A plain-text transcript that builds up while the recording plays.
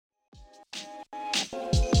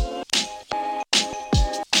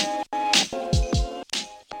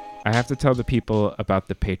I have to tell the people about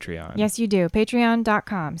the Patreon. Yes, you do.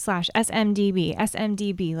 Patreon.com/SMDB.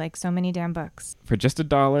 SMDB, like so many damn books. For just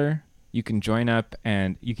 $1, you can join up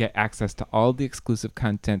and you get access to all the exclusive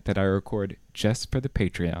content that I record just for the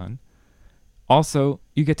Patreon. Also,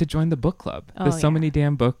 you get to join the book club. Oh, The So yeah. Many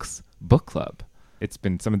Damn Books book club. It's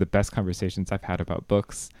been some of the best conversations I've had about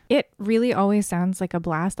books. It really always sounds like a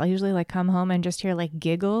blast. I'll usually like come home and just hear like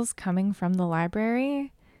giggles coming from the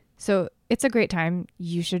library. So it's a great time.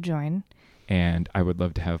 You should join. And I would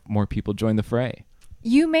love to have more people join the fray.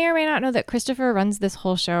 You may or may not know that Christopher runs this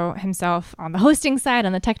whole show himself on the hosting side,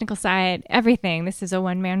 on the technical side, everything. This is a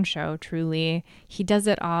one-man show, truly. He does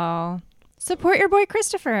it all. Support your boy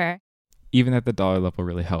Christopher. Even at the dollar level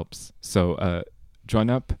really helps. So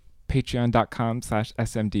join up,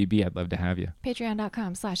 patreon.com/SMDB. I'd love to have you.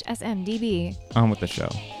 Patreon.com/SMDB. On with the show.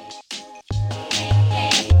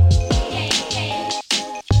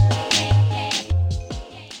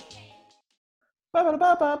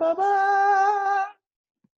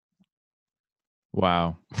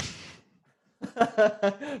 Wow.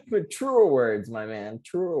 But truer words, my man.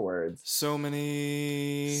 Truer words. So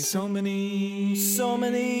many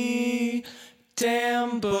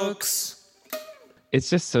damn books. It's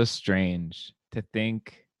just so strange to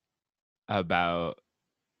think about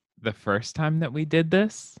the first time that we did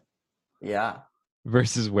this Yeah.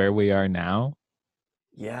 versus where we are now.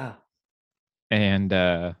 Yeah. And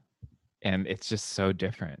it's just so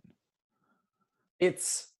different.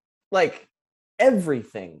 It's like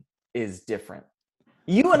everything is different.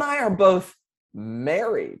 You and I are both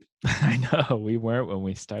married. I know we weren't when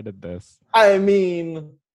we started this. I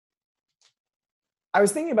mean, I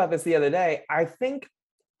was thinking about this the other day. I think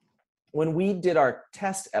when we did our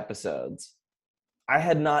test episodes, I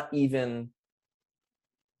had not even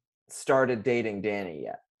started dating Danny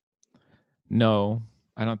yet. No,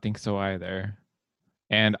 I don't think so either.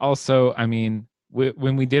 And also, I mean,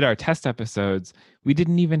 when we did our test episodes, we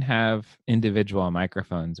didn't even have individual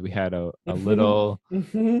microphones. We had a little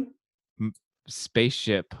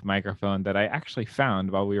spaceship microphone that I actually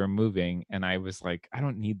found while we were moving. And I was like, I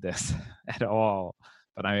don't need this at all,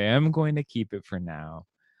 but I am going to keep it for now.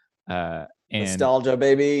 And Nostalgia,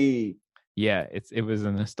 baby. yeah, it was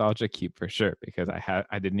a nostalgia keep for sure, because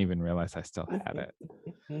I didn't even realize I still had it.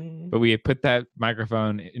 But we had put that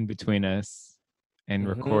microphone in between us and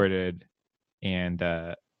recorded, and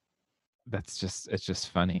it's just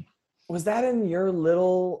funny. Was that in your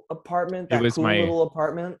little apartment? That It was cool little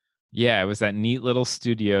apartment? Yeah, it was that neat little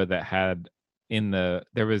studio that had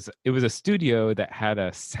it was a studio that had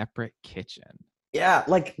a separate kitchen. Yeah,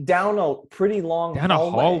 like down a pretty long a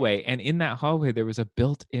hallway, and in that hallway there was a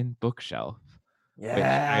built-in bookshelf. Yeah. Which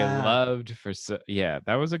I loved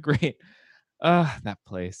that was a great that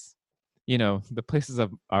place. You know, the places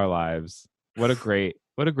of our lives. What a great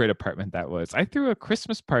apartment that was. I threw a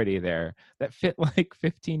Christmas party there that fit like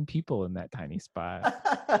 15 people in that tiny spot.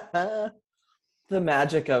 The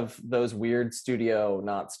magic of those weird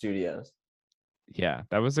not studios. Yeah,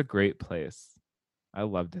 that was a great place. I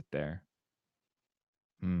loved it there.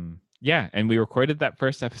 Yeah, and we recorded that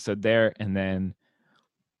first episode there, and then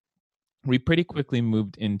we pretty quickly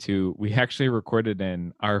we actually recorded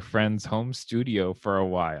in our friend's home studio for a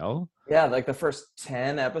while. Yeah, like the first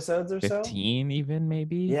 10 episodes or 15 even,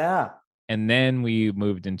 maybe. Yeah. And then we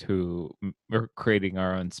moved into creating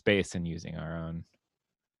our own space and using our own.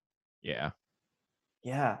 Yeah.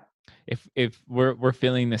 Yeah. If we're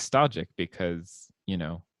feeling nostalgic because, you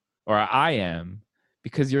know, or I am,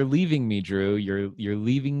 because you're leaving me, Drew. You're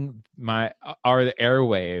leaving our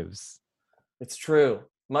airwaves. It's true.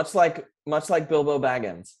 Much like Bilbo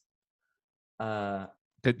Baggins.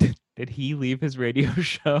 Did he leave his radio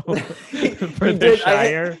show for he the did.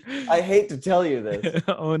 Shire? I hate to tell you this.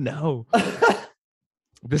 Oh no.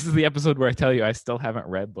 This is the episode where I tell you I still haven't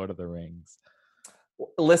read Lord of the Rings.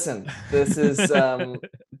 Listen, this is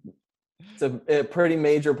it's a pretty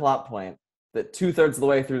major plot point that 2/3 of the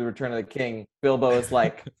way through the Return of the King, Bilbo is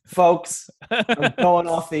like, folks, I'm going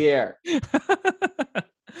off the air.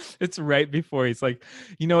 It's right before he's like,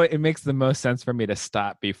 you know what? It makes the most sense for me to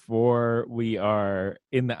stop before we are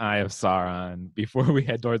in the Eye of Sauron, before we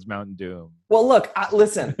head towards Mount Doom. Well, look,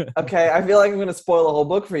 listen, okay, I feel like I'm going to spoil the whole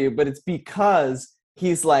book for you, but it's because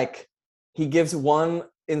he's like, he gives one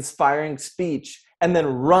inspiring speech and then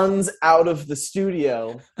runs out of the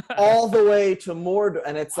studio all the way to Mordor.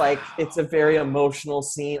 And it's like, it's a very emotional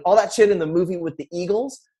scene. All that shit in the movie with the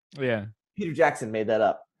Eagles. Yeah. Peter Jackson made that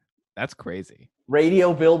up. That's crazy.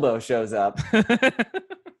 Radio Bilbo shows up.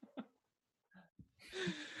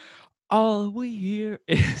 All we hear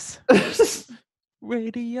is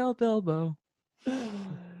Radio Bilbo.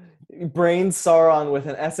 brain Sauron with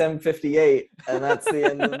an SM-58, and that's the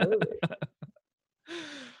end of the movie.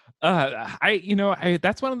 I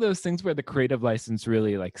that's one of those things where the creative license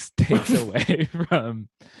really like stays away from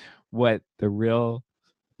what the real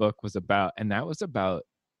book was about, and that was about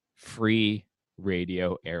free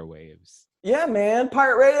radio airwaves. Yeah, man,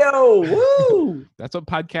 pirate radio. Woo! That's what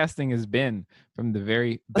podcasting has been from the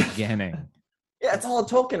very beginning. Yeah, it's all a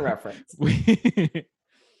Tolkien reference.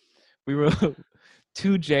 we were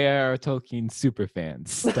two J.R.R. Tolkien super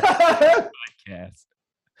fans. Podcast.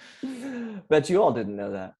 Bet you all didn't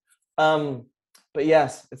know that. But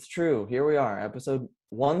yes, it's true. Here we are, episode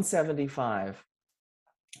 175.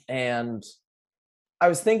 And I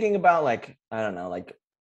was thinking about like, I don't know, like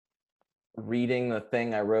reading the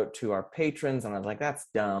thing I wrote to our patrons, and I was like, that's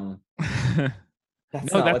dumb.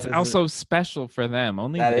 That's also special for them.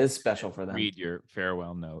 Only that is special for them. Read your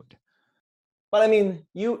farewell note. But I mean,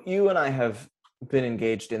 you and I have been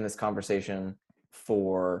engaged in this conversation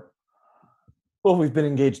we've been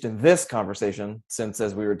engaged in this conversation since,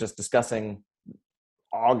 as we were just discussing,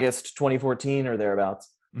 August 2014 or thereabouts.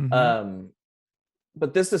 Mm-hmm.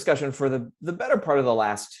 But this discussion for the better part of the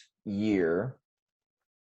last year,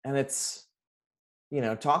 and it's,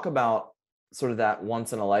 talk about sort of that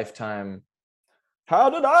once in a lifetime, how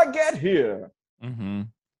did I get here? Mm-hmm.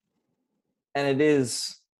 And it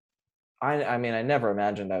is, I mean, I never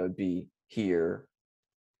imagined I would be here,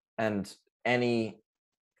 and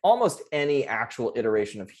almost any actual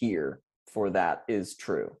iteration of here for that is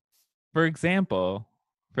true. For example,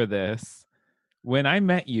 for this, when I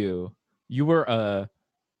met you, you were a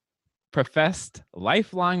professed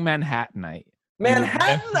lifelong Manhattanite.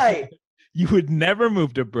 Manhattanite! You would never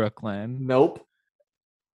move to Brooklyn. Nope.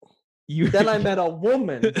 Then I met a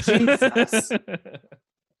woman. Jesus.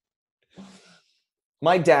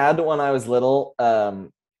 My dad, when I was little,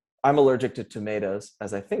 I'm allergic to tomatoes,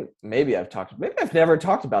 as I think maybe I've never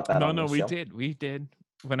talked about that. No, we did.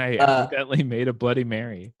 When I accidentally made a Bloody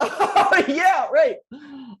Mary. Yeah, right.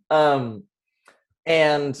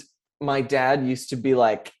 And my dad used to be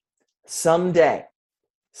like, someday,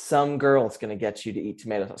 some girl's going to get you to eat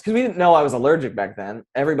tomato sauce. Because we didn't know I was allergic back then.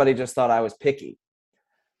 Everybody just thought I was picky.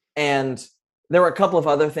 And there were a couple of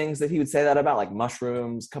other things that he would say that about, like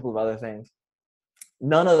mushrooms, a couple of other things.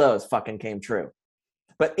 None of those fucking came true.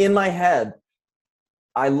 But in my head,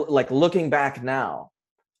 I like looking back now,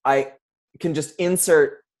 I can just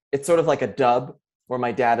insert, it's sort of like a dub where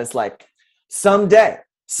my dad is like, someday,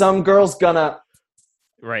 some girl's gonna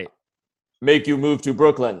make you move to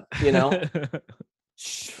Brooklyn,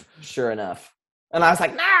 Sure enough. And I was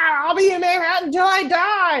like, nah, I'll be in Manhattan until I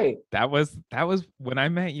die. That was when I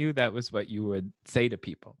met you, that was what you would say to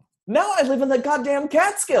people. Now I live in the goddamn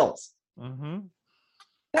Catskills. Mm-hmm.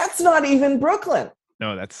 That's not even Brooklyn.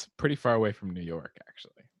 No, that's pretty far away from New York,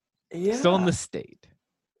 actually. Yeah. Still in the state.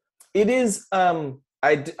 It is.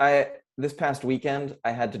 I this past weekend,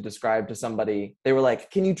 I had to describe to somebody, they were like,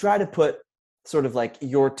 can you try to put sort of like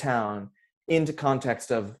your town into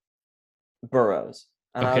context of boroughs?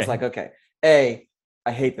 And I was like, okay, A,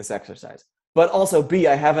 I hate this exercise. But also B,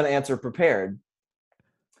 I have an answer prepared.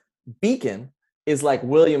 Beacon is like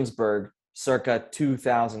Williamsburg circa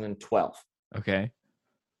 2012. Okay.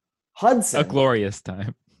 Hudson. A glorious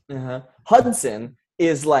time. Hudson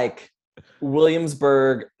is like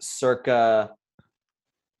Williamsburg circa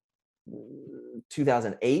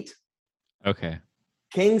 2008. Okay.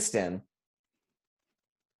 Kingston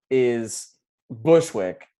is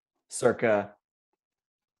Bushwick circa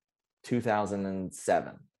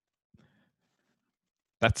 2007.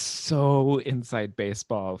 That's so inside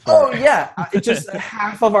baseball. Yeah. It just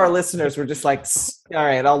half of our listeners were just like, all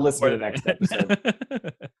right, I'll listen to the next episode.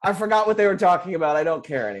 I forgot what they were talking about. I don't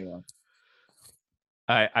care anymore.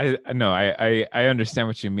 I understand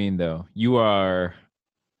what you mean, though. You are,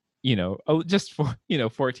 just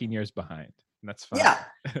 14 years behind. That's fine. Yeah,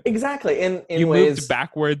 exactly. In you ways, moved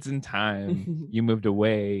backwards in time. You moved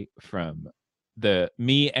away from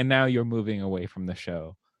me, and now you're moving away from the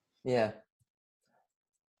show. Yeah.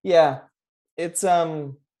 It's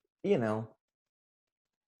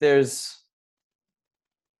there's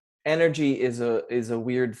energy is a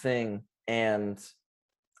weird thing, and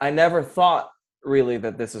I never thought really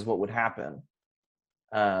that this is what would happen.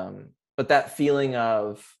 But that feeling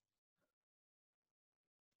of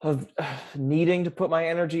needing to put my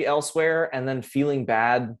energy elsewhere, and then feeling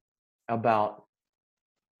bad about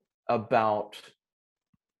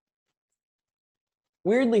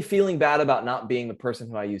weirdly feeling bad about not being the person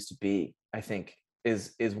who I used to be, I think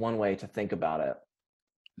is one way to think about it.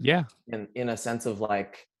 Yeah. In a sense of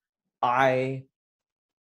like, I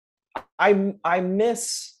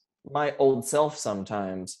miss my old self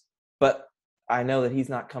sometimes, but I know that he's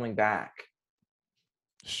not coming back.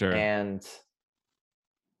 Sure. And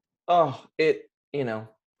it,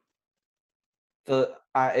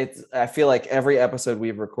 I feel like every episode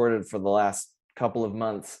we've recorded for the last couple of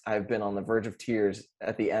months, I've been on the verge of tears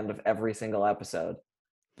at the end of every single episode.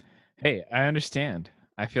 Hey, I understand.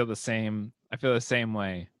 I feel the same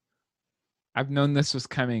way. I've known this was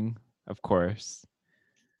coming, of course,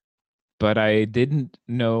 but I didn't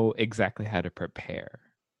know exactly how to prepare.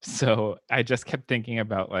 So I just kept thinking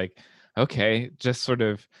about like, okay, just sort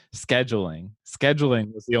of scheduling.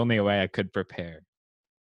 Scheduling was the only way I could prepare.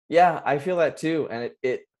 Yeah, I feel that too. And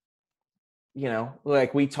it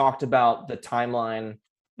like we talked about the timeline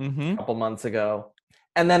a couple months ago.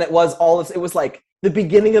 And then it was like the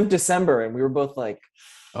beginning of December, and we were both like,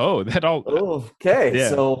 oh, that all okay, yeah.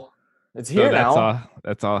 So it's here now.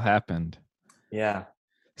 That's all happened. Yeah.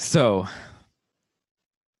 So,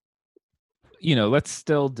 let's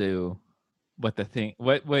still do what the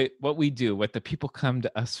people come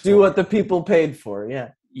to us for. Do what the people paid for. Yeah.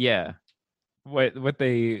 Yeah. What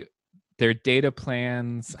their data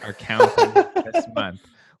plans are counting this month.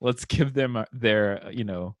 Let's give them their,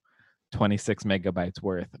 26 megabytes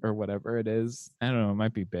worth or whatever it is. I don't know. It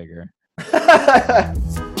might be bigger.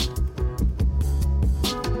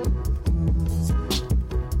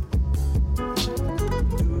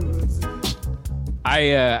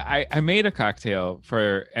 I made a cocktail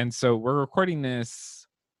and so we're recording this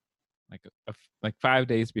like 5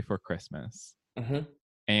 days before Christmas. Mm-hmm.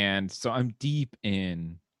 And so I'm deep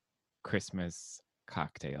in Christmas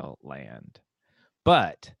cocktail land.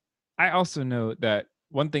 But I also know that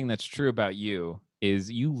one thing that's true about you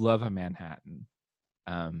is you love a Manhattan.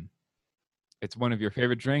 It's one of your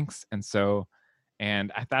favorite drinks.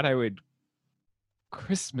 And I thought I would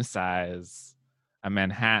Christmasize a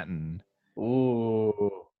Manhattan.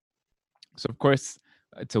 Ooh. So, of course,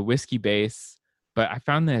 it's a whiskey base, but I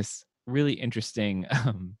found this really interesting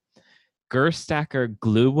Gerstacker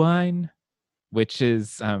glue wine, which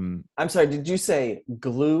is I'm sorry, did you say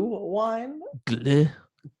glue wine?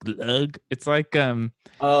 Glug. It's like It's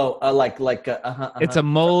a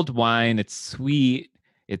mulled wine. It's sweet.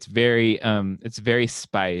 It's very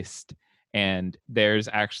spiced, and there's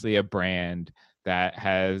actually a brand that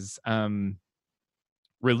has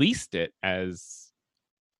released it as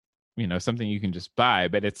something you can just buy,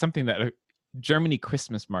 but it's something that Germany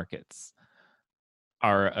Christmas markets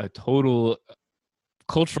are a total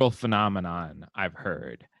cultural phenomenon, I've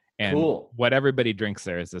heard. And cool. What everybody drinks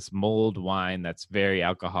there is this mulled wine that's very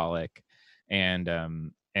alcoholic. And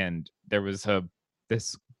there was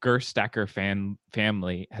this Gerstacker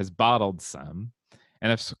family has bottled some.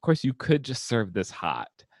 And of course you could just serve this hot.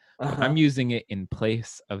 But I'm using it in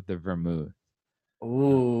place of the vermouth.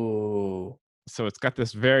 Ooh. So it's got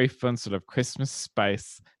this very fun sort of Christmas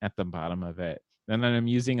spice at the bottom of it. And then I'm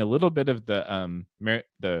using a little bit of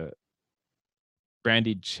the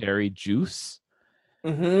brandied cherry juice,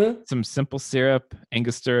 some simple syrup,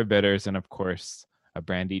 Angostura bitters, and of course a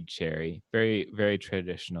brandied cherry. Very, very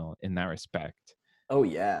traditional in that respect. Oh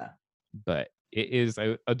yeah. But it is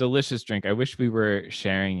a delicious drink. I wish we were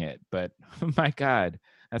sharing it, but my God,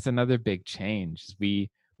 that's another big change. We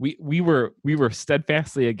were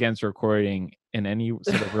steadfastly against recording in any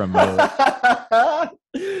sort of remote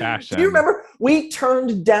fashion. Do you remember we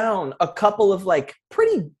turned down a couple of like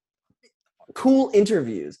pretty cool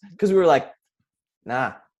interviews because we were like,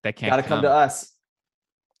 nah, that can't gotta come to us.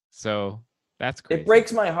 So that's crazy. It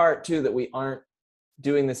breaks my heart too that we aren't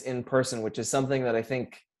doing this in person, which is something that I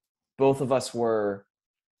think both of us were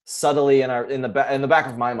subtly in the back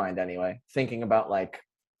of my mind anyway, thinking about like,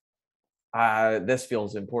 this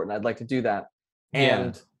feels important. I'd like to do that.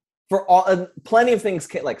 And for all plenty of things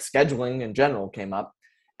like scheduling in general came up,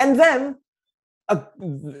 and then a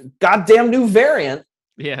goddamn new variant.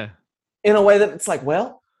 Yeah. In a way that it's like,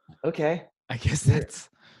 well, okay. I guess that's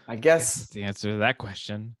the answer to that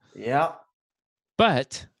question. Yeah.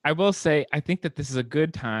 But I will say, I think that this is a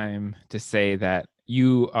good time to say that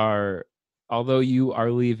although you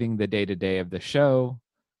are leaving the day-to-day of the show,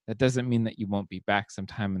 that doesn't mean that you won't be back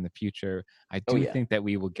sometime in the future. I do think that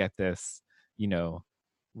we will get this,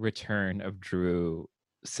 return of Drew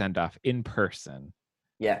send-off in person.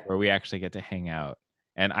 Yeah. Where we actually get to hang out.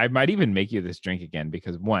 And I might even make you this drink again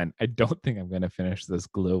because one, I don't think I'm going to finish this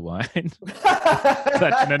glue wine.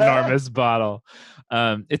 Such an enormous bottle.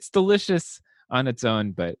 It's delicious on its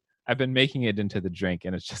own, but I've been making it into the drink,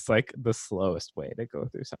 and it's just like the slowest way to go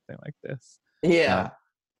through something like this. Yeah.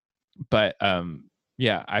 But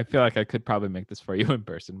I feel like I could probably make this for you in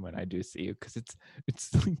person when I do see you because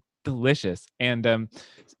it's delicious. And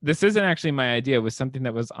this isn't actually my idea. It was something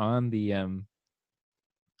that was on the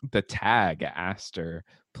the tag at Astor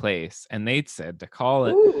Place, and they said to call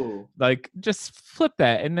it Ooh. like just flip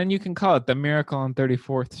that, and then you can call it the Miracle on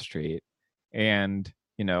 34th Street. And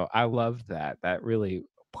I love that. That really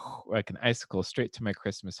like an icicle straight to my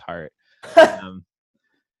Christmas heart,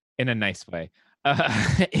 in a nice way.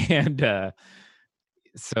 And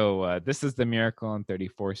so this is the Miracle on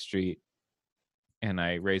 34th Street, and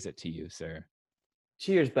I raise it to you, sir.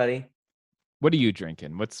 Cheers, buddy. What are you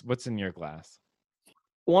drinking? What's in your glass?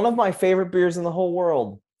 One of my favorite beers in the whole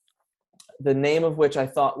world, the name of which I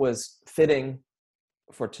thought was fitting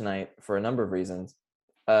for tonight for a number of reasons.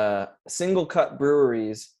 Single Cut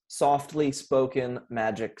Breweries Softly Spoken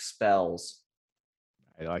Magic Spells.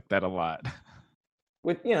 I like that a lot.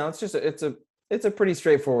 With it's just it's a pretty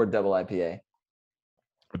straightforward double IPA.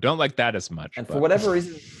 I don't like that as much. And for whatever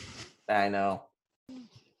reason, I know.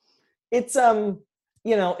 It's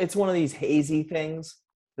it's one of these hazy things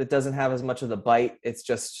that doesn't have as much of the bite. It's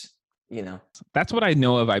just, That's what I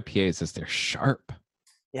know of IPAs, is they're sharp.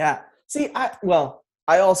 Yeah. See, I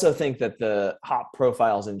also think that the hop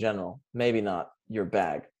profiles in general, maybe not your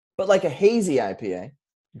bag, but like a hazy IPA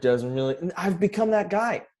doesn't really. I've become that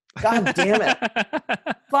guy. God damn it.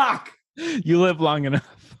 Fuck. You live long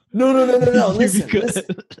enough. No. Listen.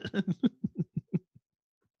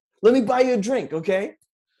 Let me buy you a drink, okay?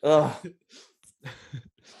 Ugh.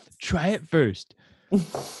 Try it first.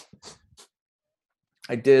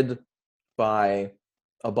 I did buy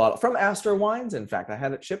a bottle from Astor Wines. In fact, I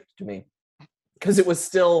had it shipped to me because it was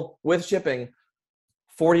still, with shipping,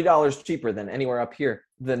 $40 cheaper than anywhere up here.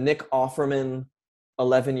 The Nick Offerman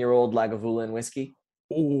 11-year-old Lagavulin whiskey.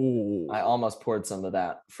 Oh, I almost poured some of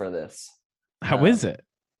that for this. How is it?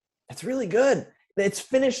 It's really good. It's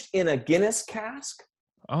finished in a Guinness cask.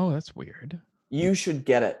 Oh, that's weird. You should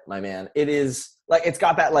get it, my man. It is like, it's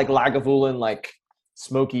got that like Lagavulin, like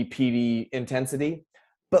smoky, peaty intensity,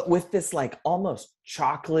 but with this like almost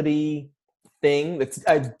chocolatey thing that's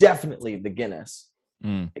definitely the Guinness.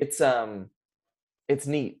 It's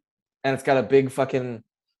neat, and it's got a big fucking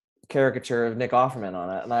caricature of Nick Offerman on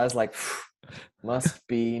it, and I was like, must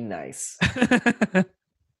be nice.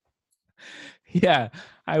 Yeah,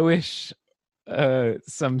 I wish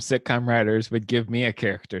some sitcom writers would give me a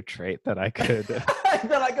character trait that I could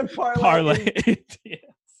that I could parlay. Yes.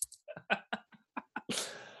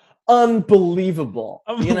 Unbelievable.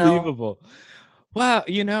 Wow,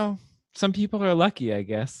 some people are lucky, I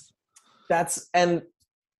guess. And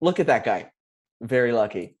look at that guy. Very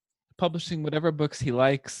lucky. Publishing whatever books he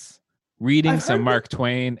likes, reading some Mark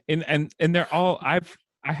Twain, and they're all I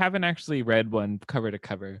haven't actually read one cover to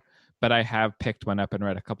cover, but I have picked one up and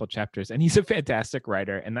read a couple chapters, and he's a fantastic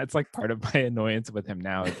writer, and that's like part of my annoyance with him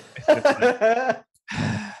now. It's just like,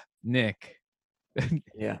 Nick.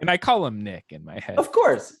 Yeah. And I call him Nick in my head. Of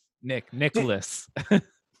course. Nicholas.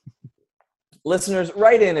 Listeners,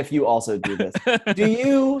 write in if you also do this. Do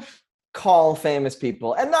you call famous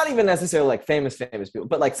people, and not even necessarily like famous people,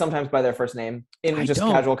 but like sometimes by their first name in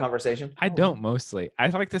casual conversation? I don't mostly. I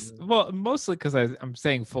like this. Well, mostly because I'm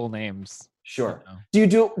saying full names. Sure. Do you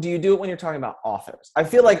do it when you're talking about authors? I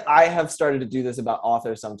feel like I have started to do this about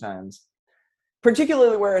authors sometimes,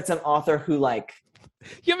 particularly where it's an author who like.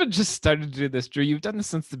 You haven't just started to do this, Drew. You've done this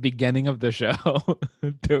since the beginning of the show.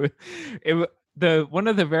 One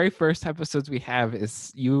of the very first episodes we have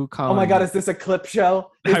is you calling. Oh my God, is this a clip show?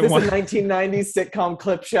 Is this a 1990s sitcom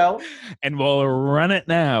clip show? And we'll run it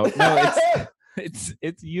now. No, it's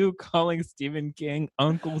you calling Stephen King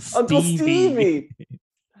Uncle Stevie.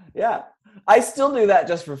 Yeah, I still do that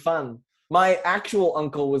just for fun. My actual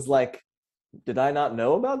uncle was like, "Did I not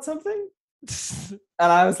know about something?"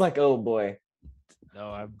 And I was like, "Oh boy."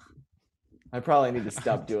 No, I probably need to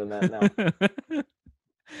stop doing that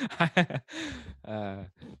now.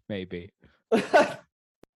 Maybe.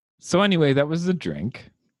 So anyway, that was the drink.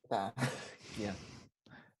 Yeah.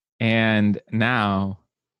 And now,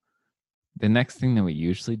 the next thing that we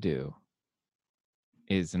usually do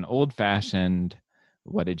is an old-fashioned,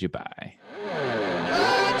 what did you buy?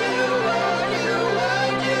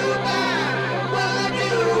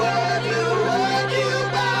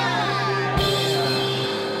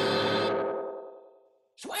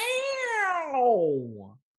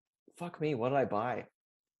 Fuck me, what did I buy?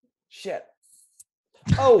 Shit.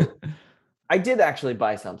 Oh, I did actually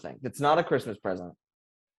buy something. It's not a Christmas present.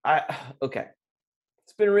 Okay.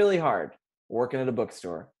 It's been really hard working at a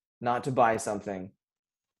bookstore not to buy something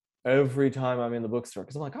every time I'm in the bookstore,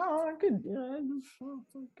 because I'm like, oh, I could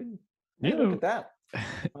look at that.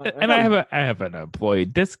 And I have an employee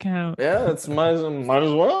discount. Yeah, it's might as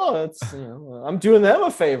well. It's I'm doing them a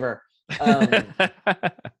favor.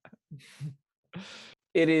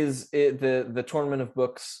 The Tournament of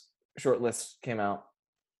Books shortlist came out.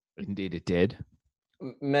 Indeed, it did.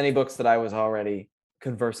 Many books that I was already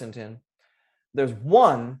conversant in. There's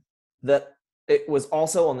one that it was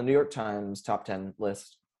also on the New York Times top 10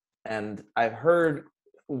 list, and I've heard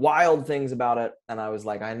wild things about it, and I was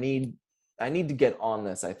like, I need to get on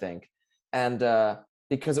this, I think. And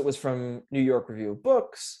because it was from New York Review of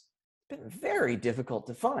Books, it's been very difficult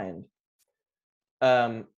to find.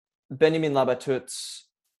 Benjamin Labatut's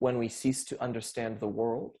When We Cease to Understand the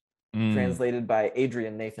World, translated by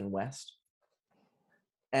Adrian Nathan West.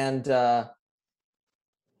 And I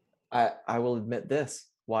will admit this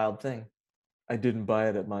wild thing. I didn't buy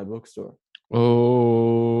it at my bookstore.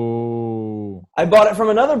 Oh. I bought it from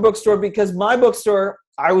another bookstore because my bookstore,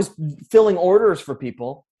 I was filling orders for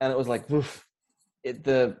people, and it was like, oof.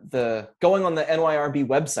 The going on the NYRB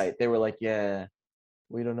website, they were like, yeah,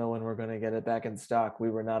 we don't know when we're going to get it back in stock.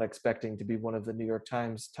 We were not expecting to be one of the New York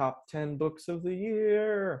Times top 10 books of the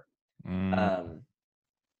year.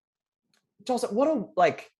 Also,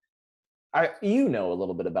 you know a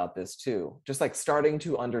little bit about this too. Just like starting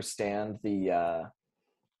to understand the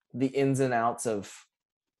ins and outs of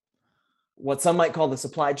what some might call the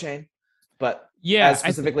supply chain, but as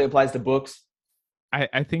specifically applies to books.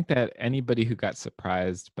 I think that anybody who got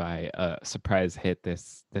surprised by a surprise hit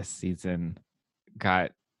this season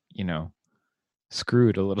got,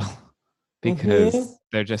 screwed a little because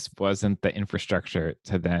there just wasn't the infrastructure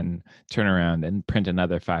to then turn around and print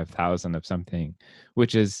another 5,000 of something,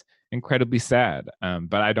 which is incredibly sad.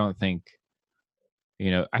 But I don't think,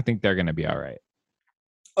 I think they're going to be all right.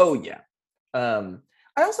 Oh yeah.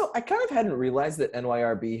 I kind of hadn't realized that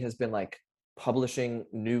NYRB has been like publishing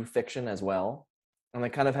new fiction as well. And they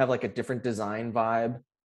kind of have like a different design vibe.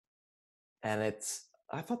 And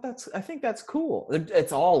I think that's cool.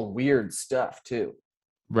 It's all weird stuff too.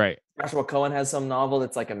 Right. Joshua Cohen has some novel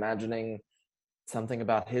that's like imagining something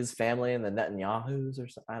about his family and the Netanyahus or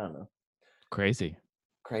something. I don't know. Crazy.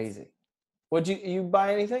 Would you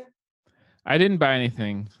buy anything? I didn't buy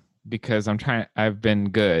anything because I've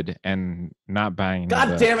been good and not buying.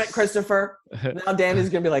 God damn it, Christopher. Now Danny's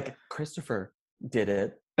going to be like, Christopher did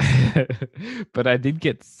it. But I did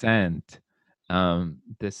get sent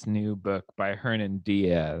this new book by Hernan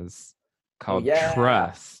Diaz called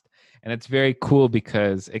Trust. And it's very cool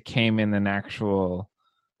because it came in an actual,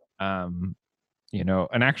 an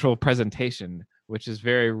actual presentation, which is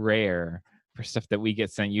very rare for stuff that we get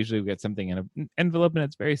sent. Usually we get something in an envelope, and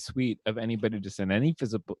it's very sweet of anybody to send any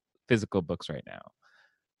physical books right now.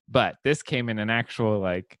 But this came in an actual,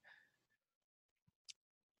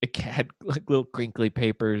 it had like little crinkly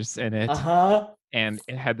papers in it. And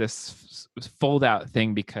it had this fold out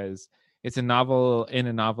thing because it's a novel in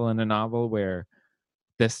a novel in a novel where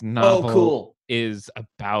this novel is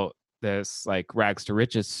about this like rags to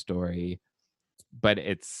riches story, but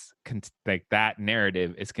it's like that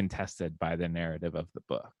narrative is contested by the narrative of the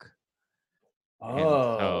book. And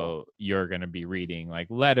so you're going to be reading like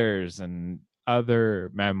letters and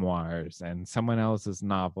other memoirs and someone else's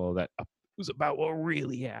novel that was about what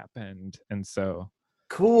really happened. And so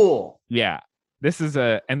cool. Yeah. This is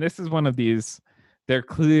one of these, they're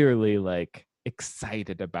clearly like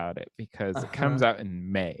excited about it because it comes out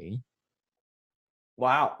in May.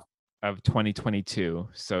 Wow. Of 2022.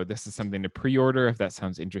 So this is something to pre-order if that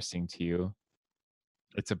sounds interesting to you.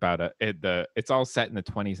 It's about it's all set in the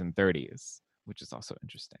 20s and 30s, which is also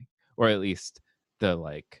interesting. Or at least the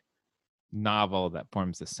like novel that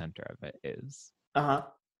forms the center of it is.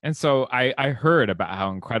 And so I heard about how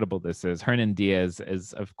incredible this is. Hernan Diaz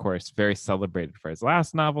is, of course, very celebrated for his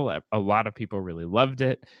last novel. A lot of people really loved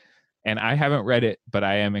it. And I haven't read it, but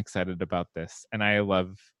I am excited about this. And I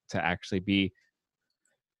love to actually be,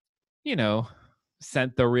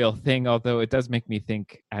 sent the real thing. Although it does make me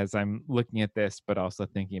think as I'm looking at this, but also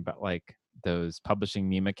thinking about like those publishing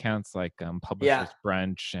meme accounts like Publishers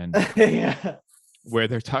Brunch and where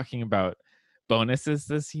they're talking about bonuses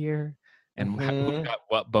this year. And who got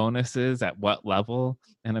what bonuses at what level.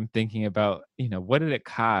 And I'm thinking about, what did it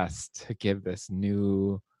cost to give this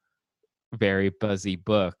new, very buzzy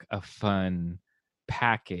book a fun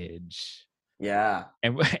package? Yeah.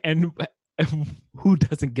 And who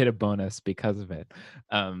doesn't get a bonus because of it?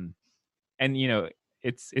 And,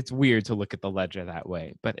 it's weird to look at the ledger that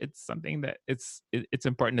way, but it's something that it's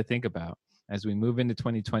important to think about as we move into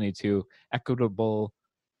 2022. Equitable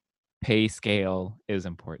pay scale is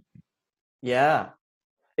important. Yeah.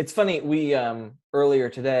 It's funny, we earlier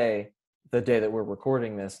today, the day that we're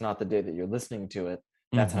recording this, not the day that you're listening to it,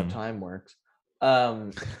 that's how time works.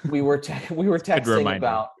 We were texting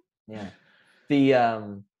about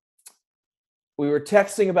we were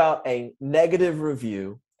texting about a negative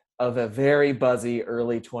review of a very buzzy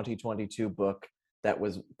early 2022 book that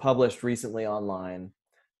was published recently online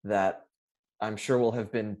that I'm sure will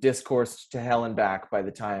have been discoursed to hell and back by the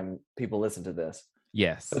time people listen to this.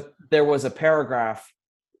 Yes. But there was a paragraph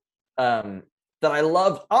that I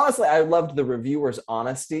loved. Honestly, I loved the reviewer's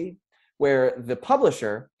honesty, where the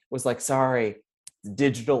publisher was like, sorry,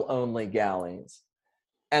 digital only galleys.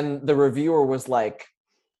 And the reviewer was like,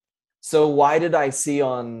 so why did I see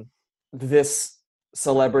on this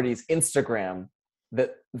celebrity's Instagram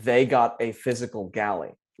that they got a physical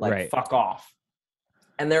galley? Like, Right. fuck off.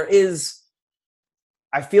 And there is,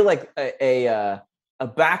 I feel like a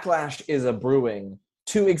backlash is a brewing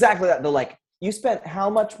to exactly that. They're like, you spent how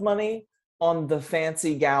much money on the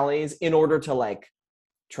fancy galleys in order to like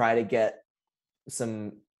try to get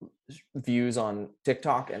some views on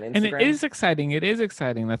TikTok and Instagram? And it is exciting. It is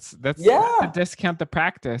exciting. That's Yeah. not to discount the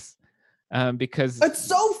practice, because It's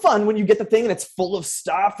so fun when you get the thing and it's full of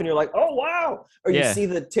stuff and you're like, oh, wow. Or you Yeah. see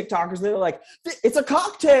the TikTokers and they're like, it's a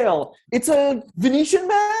cocktail. It's a Venetian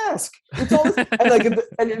mask. It's all this.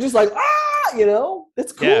 and you're just like,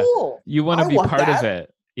 it's cool. Yeah. You want to I be want part of that.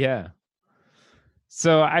 it. Yeah.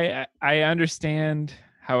 So I understand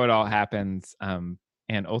how it all happens.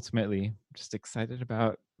 And ultimately, I'm just excited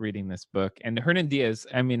about reading this book. And Hernan Diaz,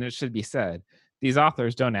 I mean, it should be said, these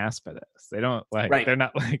authors don't ask for this. They don't Right. they're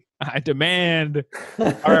not like, I demand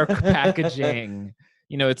our packaging.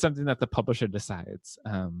 It's something that the publisher decides.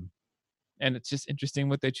 And it's just interesting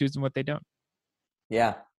what they choose and what they don't.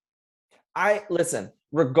 Yeah. Listen,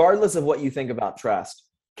 regardless of what you think about Trust,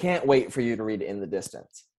 can't wait for you to read In the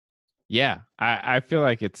Distance. Yeah. I feel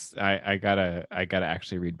like I gotta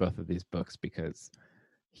actually read both of these books because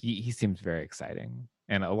he seems very exciting.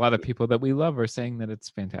 And a lot of people that we love are saying that it's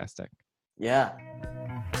fantastic. Yeah.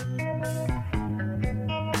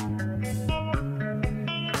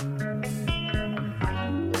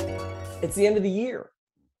 It's the end of the year.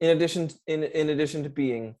 In addition to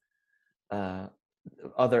being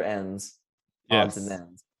other ends, odds and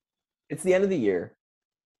ends. It's the end of the year.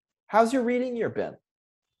 How's your reading year been?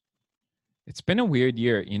 It's been a weird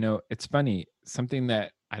year. It's funny. Something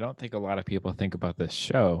that I don't think a lot of people think about this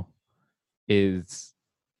show is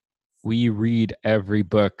we read every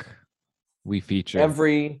book we feature.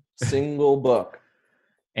 Every single book.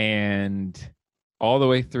 And all the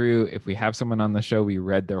way through, if we have someone on the show, we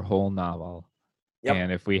read their whole novel. Yep.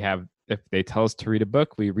 And if they tell us to read a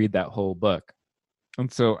book, we read that whole book.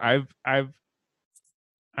 And so I'm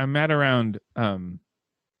at around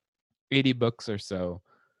 80 books or so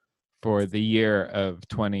for the year of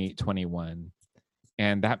 2021.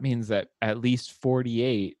 And that means that at least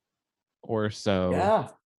 48 or so,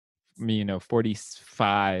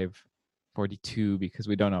 45, 42, because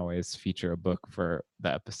we don't always feature a book for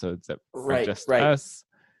the episodes that are just us.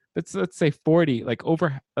 But let's say 40, like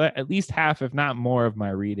over at least half, if not more, of my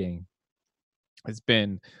reading has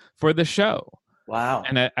been for the show. Wow.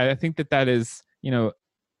 And I think that is,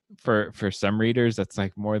 for some readers, that's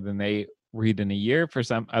like more than they read in a year. For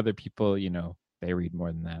some other people, they read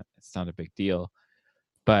more than that. It's not a big deal.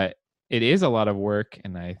 But it is a lot of work.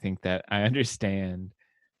 And I think that I understand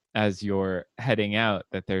as you're heading out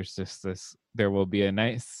that there's just there will be a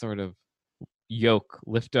nice sort of yoke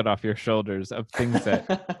lifted off your shoulders of things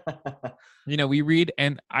that, we read.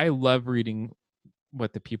 And I love reading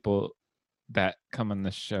what the people that come on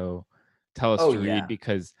the show tell us to read,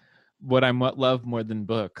 because what I love more than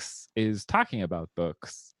books is talking about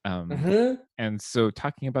books. And so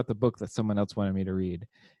talking about the book that someone else wanted me to read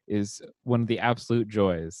is one of the absolute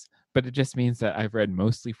joys. But it just means that I've read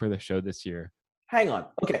mostly for the show this year. Hang on.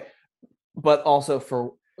 Okay. But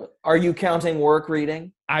also are you counting work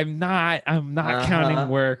reading? I'm not counting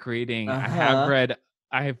work reading. I've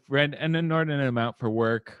read an inordinate amount for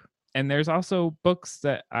work. And there's also books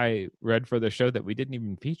that I read for the show that we didn't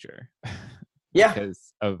even feature.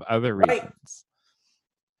 Because of other reasons.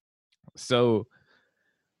 So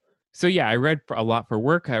yeah, I read a lot for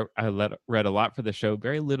work. I read a lot for the show.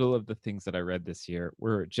 Very little of the things that I read this year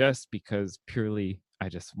were just because purely I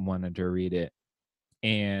just wanted to read it.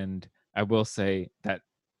 And I will say that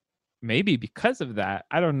maybe because of that,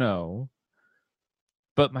 I don't know,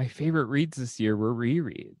 but my favorite reads this year were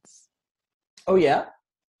rereads. Oh, yeah?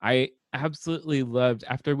 I absolutely loved,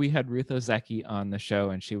 after we had Ruth Ozeki on the show,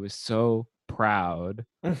 and she was so proud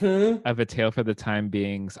of A Tale for the Time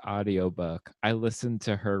Being's audiobook. I listened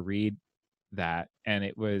to her read that, and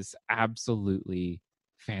it was absolutely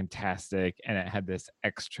fantastic. And it had this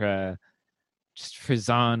extra just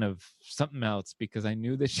frisson of something else because I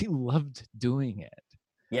knew that she loved doing it.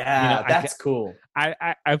 Yeah, that's cool.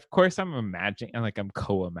 I of course I'm imagining, and like I'm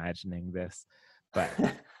co-imagining this, But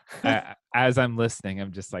as I'm listening,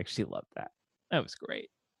 I'm just like, she loved that. That was great.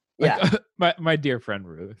 Yeah. Like my dear friend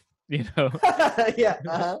Ruth, you know. Yeah.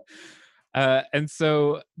 Uh-huh. And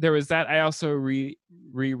so there was that. I also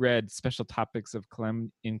reread Special Topics of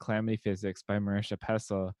in Calamity Physics by Marisha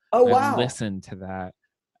Pessel. Oh, I wow. listened to that,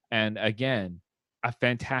 and again, a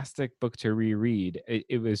fantastic book to reread.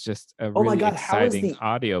 It was just a Oh my really God, exciting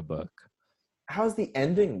audiobook. how's the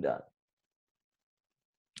ending done?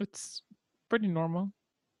 It's pretty normal.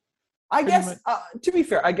 I Pretty guess, much. to be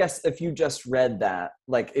fair, I guess if you just read that,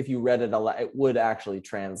 like if you read it a lot, it would actually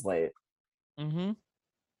translate Mm-hmm.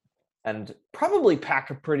 and probably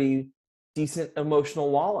pack a pretty decent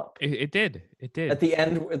emotional wallop. It did. It did. At the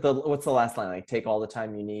end, what's the last line? Like, take all the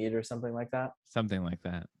time you need or something like that? Something like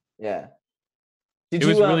that. Yeah. Did It you,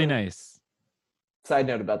 was really nice. side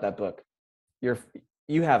note about that book,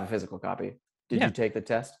 you have a physical copy. Did Yeah. you take the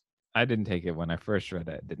test? I didn't take it when I first read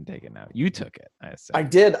it. I didn't take it now. You took it, I assume. I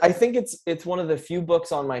did. I think it's one of the few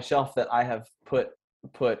books on my shelf that I have put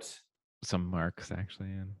some marks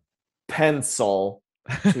actually in. Pencil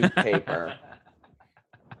to paper.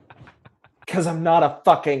 Because I'm not a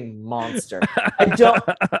fucking monster. I don't.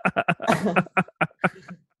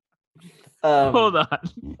 Hold on.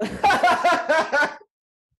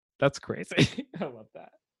 That's crazy. I love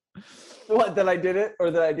that. What, that I did it,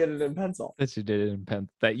 or that I did it in pencil? That you did it in pen.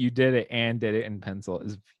 That you did it and did it in pencil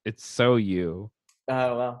it's so you.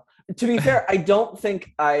 Oh well. To be fair, I don't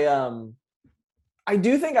think I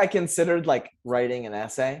do think I considered like writing an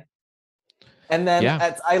essay, and then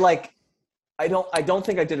I don't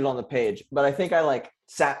think I did it on the page, but I think I like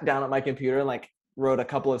sat down at my computer and like wrote a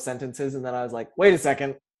couple of sentences, and then I was like, wait a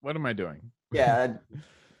second, what am I doing? Yeah,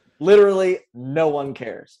 literally no one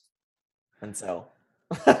cares, and so.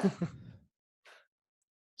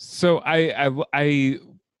 So I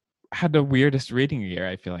had the weirdest reading year.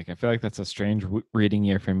 I feel like that's a strange reading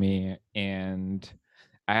year for me, and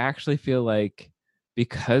I actually feel like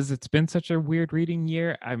because it's been such a weird reading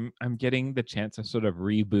year, I'm getting the chance to sort of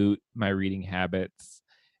reboot my reading habits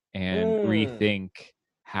and rethink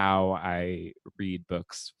how I read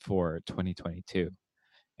books for 2022,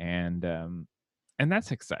 and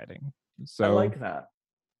that's exciting. So I like that.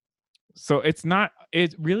 So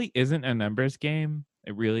it really isn't a numbers game.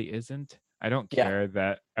 It really isn't. I don't care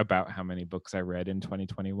about how many books I read in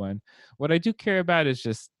 2021. What I do care about is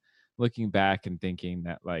just looking back and thinking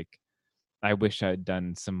that like I wish I'd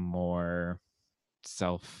done some more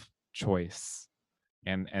self choice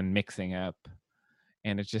and mixing up.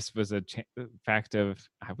 And it just was a fact of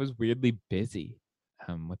I was weirdly busy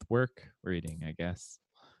with work reading, I guess.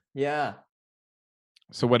 Yeah.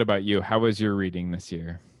 So what about you? How was your reading this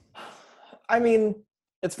year? I mean,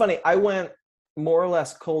 it's funny. I went more or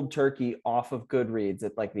less cold turkey off of Goodreads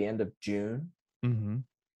at like the end of June. Mm-hmm.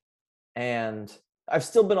 And I've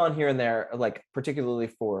still been on here and there, like particularly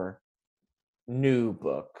for new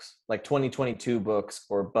books, like 2022 books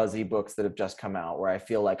or buzzy books that have just come out, where I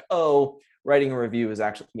feel like, oh, writing a review is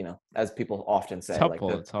actually, you know, as people often say, like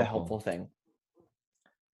the helpful thing.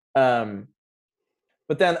 But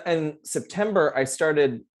then in September, I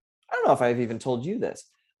don't know if I've even told you this.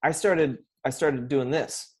 I started doing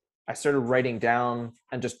this. I started writing down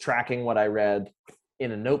and just tracking what I read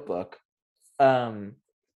in a notebook. And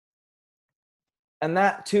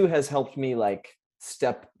that too has helped me like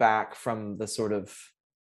step back from the sort of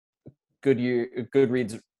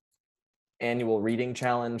Goodreads annual reading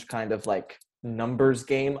challenge kind of like numbers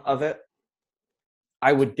game of it.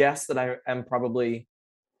 I would guess that I am probably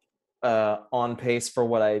on pace for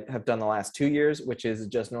what I have done the last 2 years, which is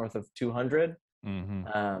just north of 200.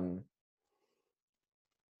 Mm-hmm.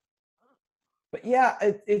 But yeah,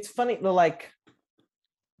 it's funny. Like,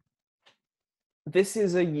 this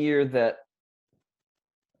is a year that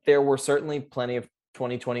there were certainly plenty of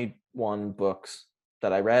 2021 books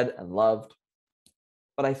that I read and loved.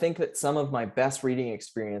 But I think that some of my best reading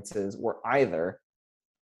experiences were either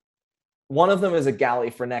one of them is a galley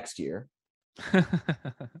for next year.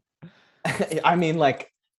 I mean, like,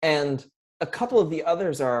 and a couple of the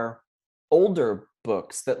others are older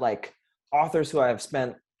books that like authors who I have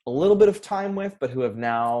spent a little bit of time with, but who have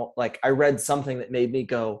now, like, I read something that made me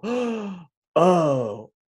go, oh,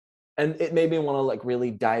 and it made me want to like really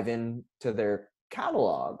dive into their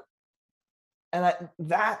catalog. And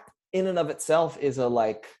that in and of itself is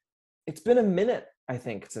it's been a minute, I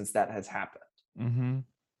think, since that has happened.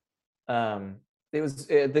 Mm-hmm. It was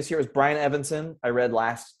this year was Brian Evanson. I read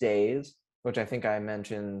Last Days, which I think I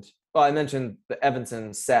mentioned. Well, I mentioned the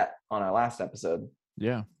Evanson set on our last episode.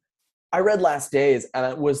 Yeah. I read Last Days, and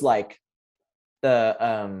it was like the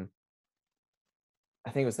I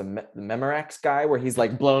think it was the Memorex guy, where he's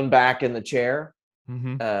like blown back in the chair.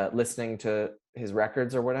 listening to his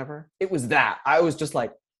records or whatever. It was that. I was just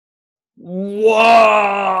like,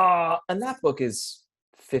 whoa! And that book is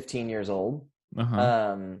 15 years old.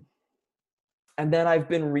 And then I've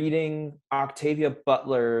been reading Octavia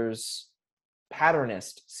Butler's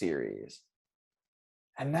Patternist series.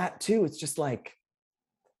 And that too, it's just like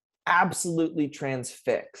absolutely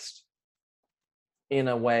transfixed in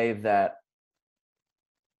a way that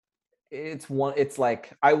it's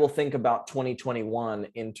like I will think about 2021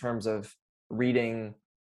 in terms of reading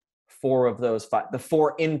four of those five, the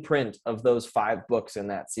four in print of those 5 books in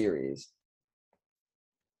that series,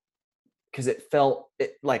 because it felt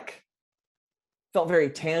very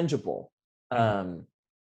tangible. Trying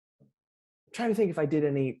to think if I did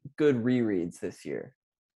any good rereads this year.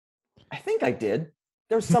 I think I did.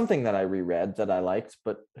 There's something that I reread that I liked,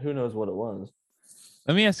 but who knows what it was.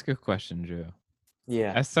 Let me ask you a question, Drew.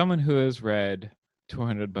 Yeah. As someone who has read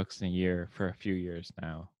 200 books in a year for a few years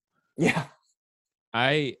now, Yeah.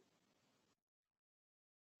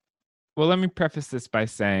 Well, let me preface this by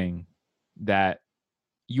saying that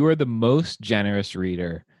you are the most generous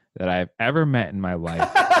reader that I've ever met in my life.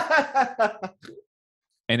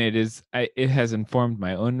 And it has informed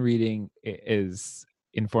my own reading. It is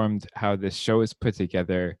informed how this show is put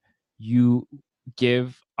together. You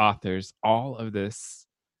give authors all of this.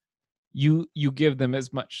 You give them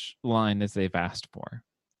as much line as they've asked for.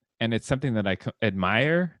 And it's something that I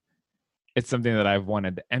admire. It's something that I've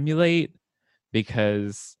wanted to emulate,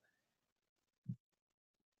 because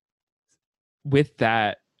with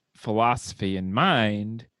that philosophy in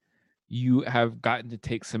mind, you have gotten to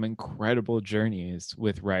take some incredible journeys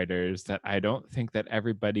with writers that I don't think that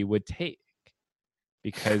everybody would take,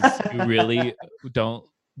 because you really don't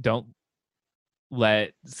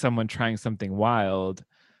let someone trying something wild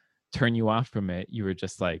turn you off from it. You were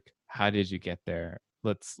just like, how did you get there?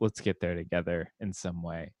 Let's get there together in some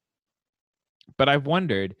way. But I've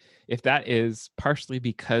wondered if that is partially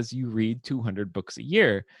because you read 200 books a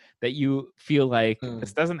year, that you feel like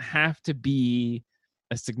this doesn't have to be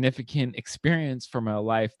a significant experience for my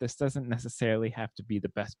life. This doesn't necessarily have to be the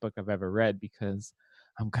best book I've ever read, because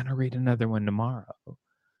I'm going to read another one tomorrow.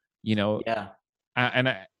 Yeah.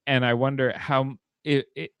 And I wonder how do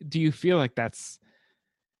you feel like that's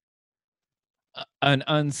an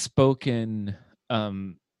unspoken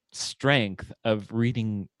strength of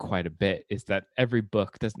reading quite a bit, is that every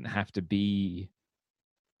book doesn't have to be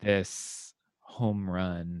this home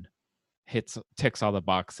run, ticks all the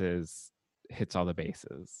boxes, hits all the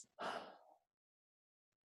bases.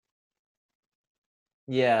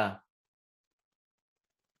 Yeah.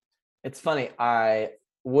 It's funny. I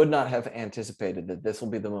would not have anticipated that this will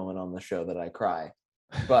be the moment on the show that I cry,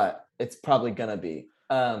 but it's probably gonna be.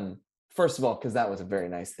 First of all, because that was a very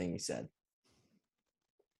nice thing you said.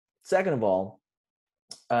 Second of all,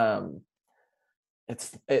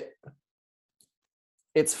 it's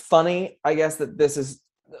funny, I guess, that this is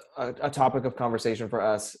a topic of conversation for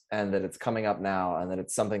us, and that it's coming up now, and that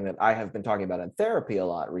it's something that I have been talking about in therapy a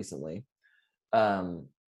lot recently. And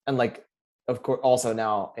like, of course, also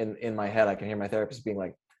now in my head, I can hear my therapist being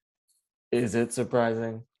like, "Is it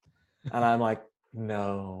surprising?" And I'm like,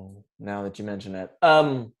 "No." Now that you mention it,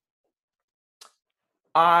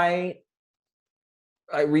 I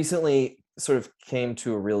recently sort of came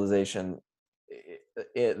to a realization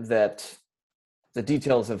that the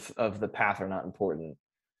details of the path are not important,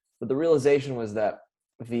 but the realization was that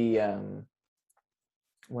the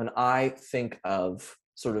when I think of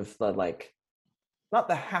sort of the, like, not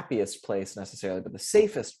the happiest place necessarily, but the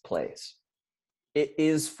safest place, it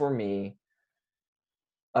is for me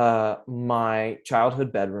my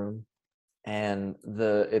childhood bedroom, and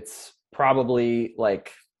it's probably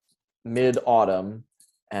like mid-autumn,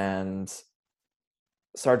 and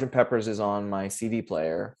Sergeant Pepper's is on my CD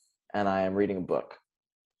player, and I am reading a book.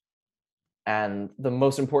 And the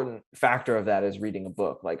most important factor of that is reading a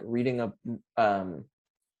book. Like, reading a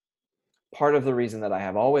part of the reason that I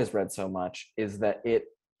have always read so much is that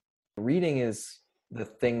reading is the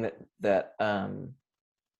thing that I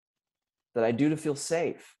do to feel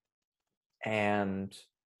safe, and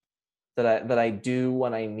that I do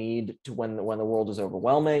when I need to, when the world is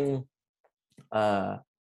overwhelming, and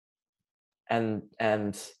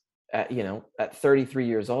at 33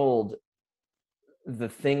 years old, the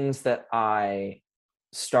things that I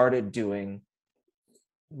started doing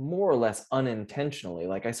more or less unintentionally,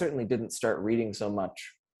 like, I certainly didn't start reading so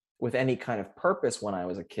much with any kind of purpose when I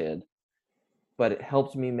was a kid, but it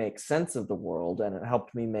helped me make sense of the world, and it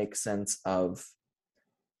helped me make sense of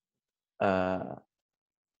a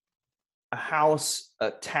house,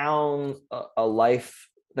 a town, a life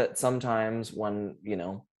that sometimes, when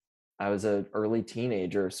I was an early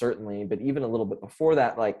teenager, certainly, but even a little bit before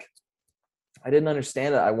that, like I didn't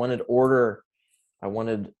understand it. I wanted order. I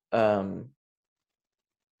wanted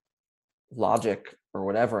logic or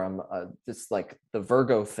whatever. I'm just like the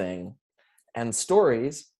Virgo thing, and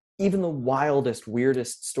stories. Even the wildest,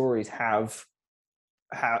 weirdest stories have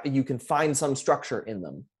you can find some structure in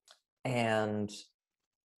them, and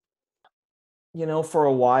for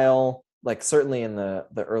a while, like certainly in the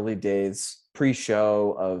early days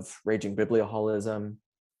pre-show of Raging Biblioholism,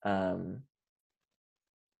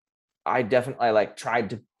 I definitely like tried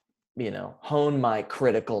to hone my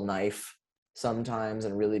critical knife sometimes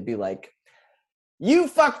and really be like, you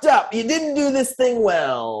fucked up, you didn't do this thing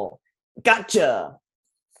well, gotcha.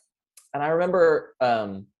 And I remember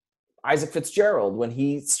Isaac Fitzgerald when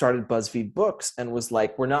he started BuzzFeed Books and was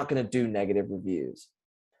like, we're not going to do negative reviews.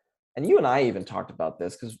 And you and I even talked about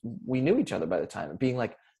this because we knew each other by the time, and being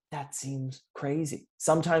like, that seems crazy.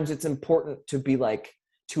 Sometimes it's important to be like,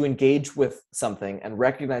 to engage with something and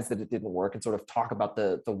recognize that it didn't work and sort of talk about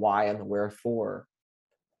the why and the wherefore.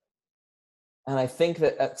 And I think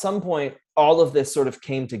that at some point, all of this sort of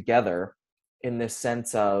came together in this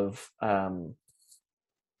sense of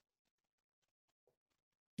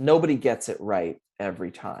nobody gets it right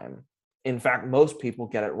every time. In fact, most people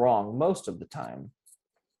get it wrong most of the time.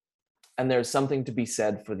 And there's something to be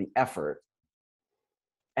said for the effort.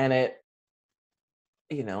 And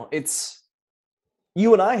it's,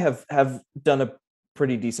 you and I have done a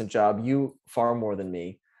pretty decent job, you far more than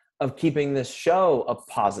me, of keeping this show a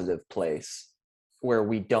positive place where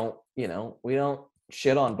we don't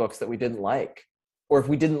shit on books that we didn't like. Or if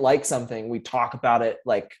we didn't like something, we talk about it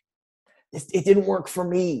like, it didn't work for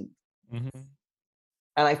me. Mm-hmm.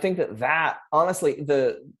 And I think that honestly,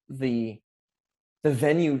 the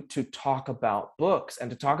venue to talk about books and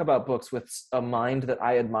to talk about books with a mind that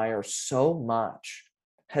I admire so much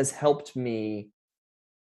has helped me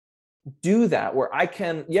do that, where I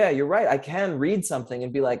can, you're right, I can read something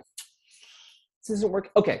and be like, this isn't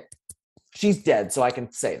working. Okay, she's dead, so I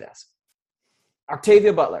can say this.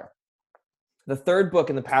 Octavia Butler, the third book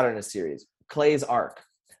in the Patternist series, Clay's Ark.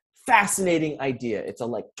 Fascinating idea. It's a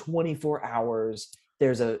like 24 hours.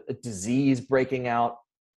 There's a disease breaking out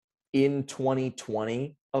in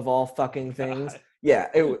 2020 of all fucking things. God. Yeah,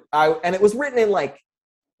 and it was written in like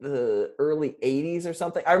the early 80s or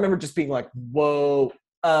something. I remember just being like, whoa.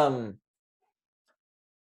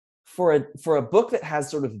 For a book that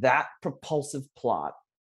has sort of that propulsive plot,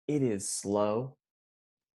 it is slow.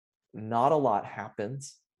 Not a lot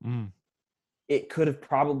happens. It could have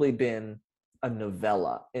probably been a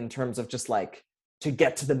novella in terms of just like to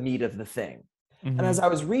get to the meat of the thing. Mm-hmm. And as I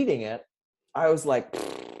was reading it, I was like,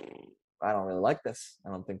 I don't really like this. I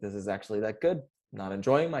don't think this is actually that good. I'm not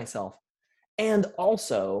enjoying myself. And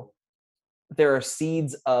also, there are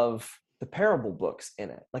seeds of the parable books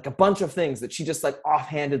in it, like a bunch of things that she just like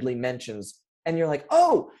offhandedly mentions. And you're like,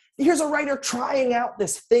 oh, here's a writer trying out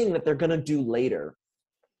this thing that they're going to do later.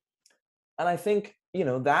 And I think,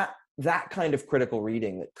 that kind of critical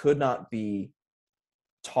reading that could not be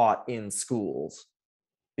taught in schools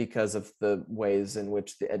because of the ways in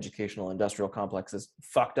which the educational industrial complex is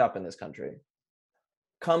fucked up in this country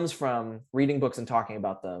comes from reading books and talking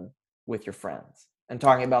about them with your friends and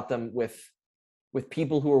talking about them with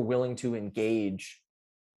people who are willing to engage,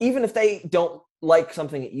 even if they don't like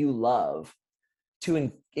something that you love,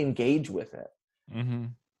 to engage with it. Mm-hmm.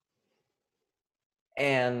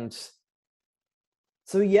 And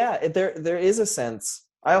so, there is a sense.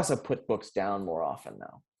 I also put books down more often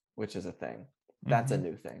now, which is a thing. That's a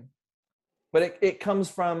new thing. But it comes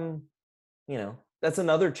from, that's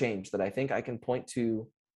another change that I think I can point to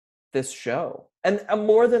this show. And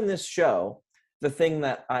more than this show, the thing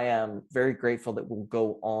that I am very grateful that will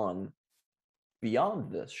go on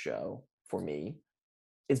beyond this show for me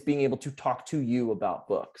is being able to talk to you about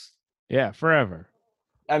books. Yeah, forever.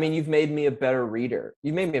 I mean, you've made me a better reader.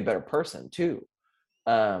 You made me a better person too.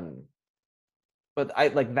 But I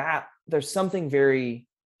like that. There's something very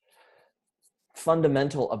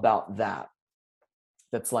fundamental about that.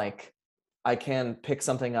 That's like, I can pick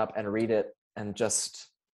something up and read it and just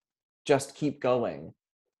keep going.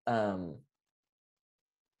 Because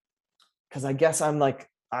I guess I'm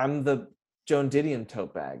the Joan Didion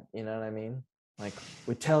tote bag. You know what I mean? Like,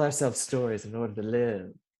 we tell ourselves stories in order to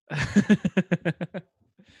live.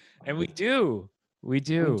 And we do. We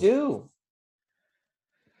do. We do.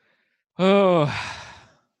 Oh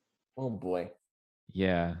boy.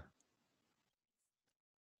 Yeah.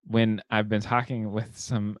 When I've been talking with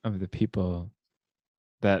some of the people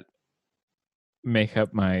that make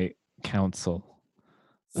up my council,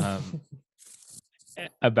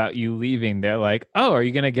 about you leaving. They're like, "Oh, are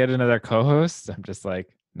you gonna get another co-host?" I'm just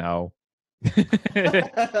like, "No."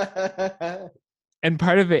 And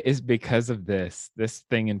part of it is because of this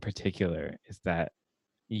thing in particular is that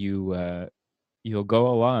you'll go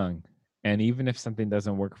along, and even if something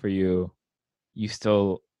doesn't work for you, you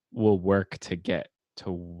still will work to get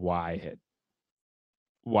to why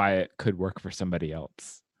it could work for somebody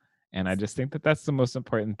else. And I just think that that's the most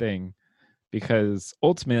important thing, because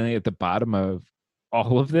ultimately at the bottom of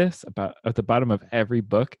all of this, about at the bottom of every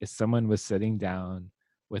book, is someone was sitting down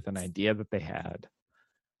with an idea that they had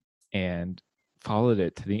and followed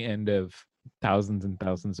it to the end of thousands and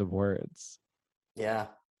thousands of words. Yeah.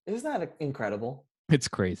 Isn't that incredible? It's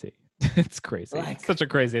crazy. It's crazy. Like- It's such a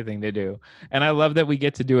crazy thing to do. And I love that we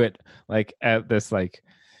get to do it like at this like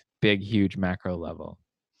big, huge macro level.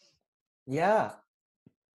 Yeah.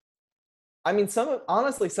 I mean,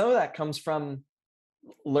 honestly, some of that comes from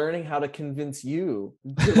learning how to convince you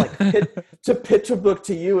to like to pitch a book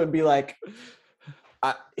to you and be like,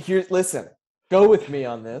 here, listen, go with me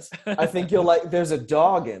on this. I think you'll like, there's a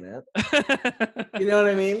dog in it. You know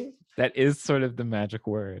what I mean? That is sort of the magic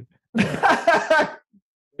word. Wait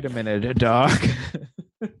a minute, a dog?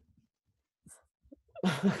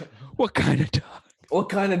 What kind of dog? What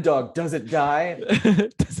kind of dog? Does it die?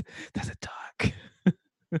 does it talk?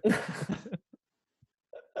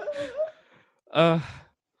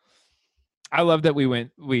 I love that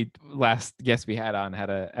we last guest we had on had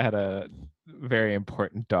a very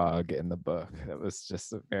important dog in the book. That was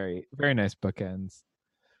just a very, very nice bookends.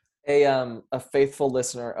 A faithful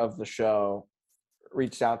listener of the show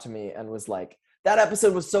reached out to me and was like, that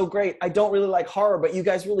episode was so great. I don't really like horror, but you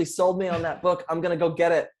guys really sold me on that book. I'm gonna go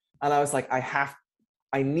get it. And I was like,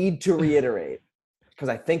 I need to reiterate, because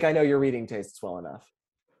I think I know your reading tastes well enough.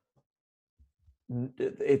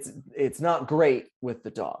 It's not great with the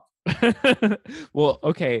dog. Well,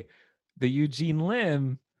 okay. The Eugene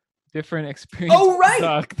Lim, different experience Oh, with right! the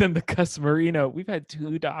dog than the Cus Marino. We've had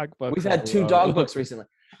 2 dog books. We've had 2 dog books recently.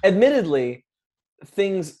 Admittedly,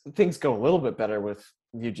 things go a little bit better with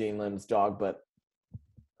Eugene Lim's dog, but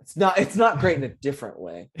it's not great in a different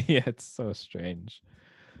way. Yeah, it's so strange.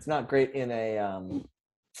 It's not great in an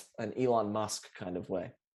Elon Musk kind of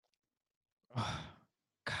way. Oh,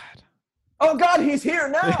 God. Oh God, he's here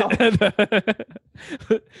now.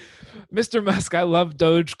 Mr. Musk, I love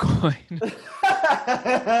Dogecoin.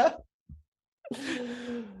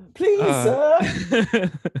 Please,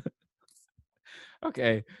 sir.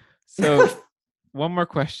 Okay, so one more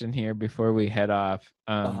question here before we head off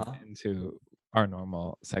into our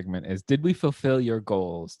normal segment is: did we fulfill your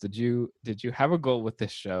goals? Did you have a goal with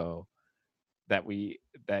this show that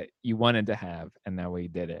you wanted to have, and now we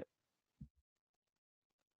did it?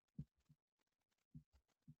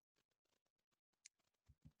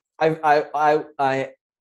 I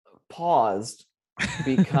paused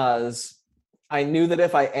because I knew that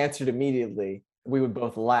if I answered immediately, we would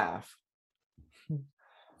both laugh.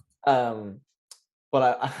 But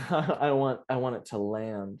I want it to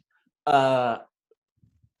land.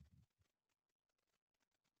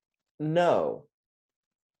 No.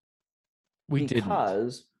 We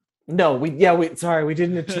didn't. No, we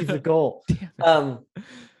didn't achieve the goal.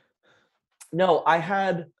 No, I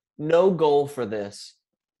had no goal for this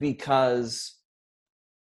because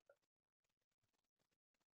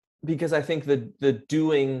I think the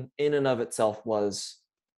doing in and of itself was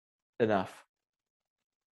enough.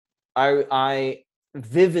 I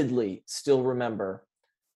vividly still remember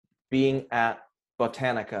being at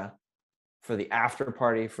Botanica for the after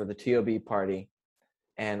party for the TOB party,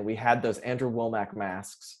 and we had those Andrew Womack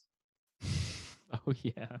masks. Oh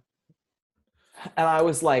yeah. And I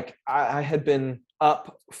was like, I had been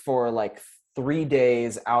up for like 3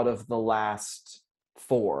 days out of the last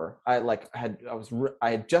 4. I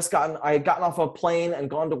had gotten off a plane and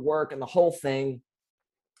gone to work and the whole thing.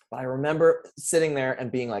 But I remember sitting there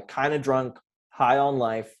and being like kind of drunk, high on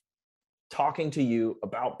life, talking to you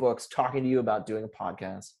about books, talking to you about doing a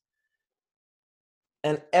podcast.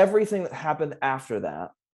 And everything that happened after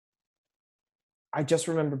that, I just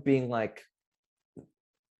remember being like,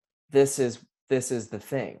 this is the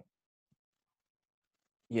thing.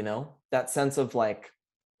 You know, that sense of like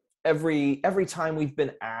every time we've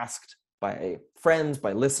been asked by friends,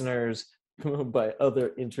 by listeners, by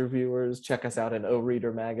other interviewers, check us out in O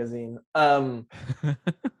Reader magazine.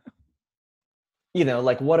 You know,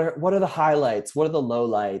 like what are the highlights? What are the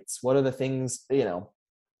lowlights? What are the things, you know?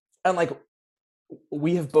 And like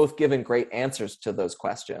we have both given great answers to those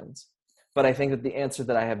questions. But I think that the answer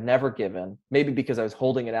that I have never given, maybe because I was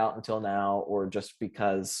holding it out until now, or just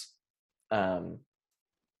because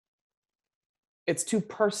it's too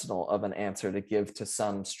personal of an answer to give to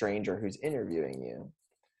some stranger who's interviewing you,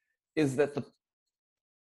 is that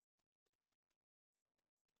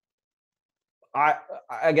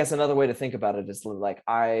I guess another way to think about it is like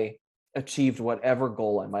I achieved whatever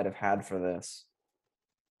goal I might have had for this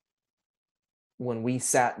when we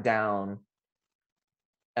sat down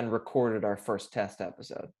and recorded our first test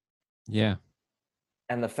episode. Yeah.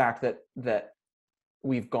 And the fact that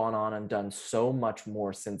we've gone on and done so much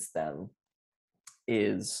more since then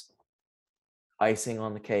is icing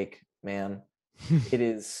on the cake, man. It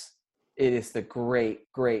is the great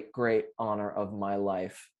honor of my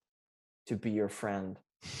life to be your friend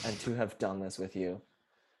and to have done this with you.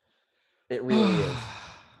 It really is.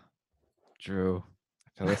 Drew,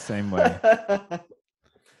 I feel the same way.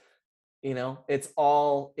 You know, it's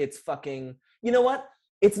fucking, you know what?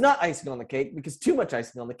 It's not icing on the cake because too much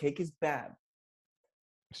icing on the cake is bad.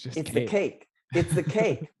 It's just It's the cake. It's the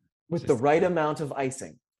cake with the Just right amount of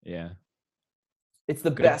icing. Yeah. It's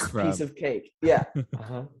the Good best crumb. piece of cake. Yeah.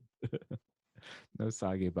 Uh-huh. No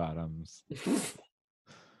soggy bottoms.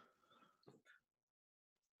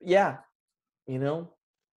 Yeah. You know?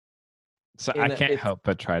 So I can't help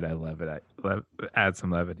but try to add some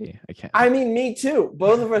levity. I can't. I mean, me too.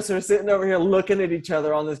 Both of us are sitting over here looking at each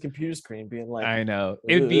other on this computer screen, being like, I know.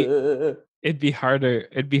 It'd be harder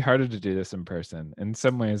to do this in person. In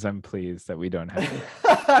some ways, I'm pleased that we don't have to.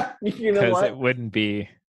 You know Because what? it wouldn't be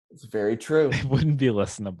It's very true. it wouldn't be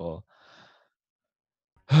listenable.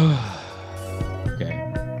 Okay.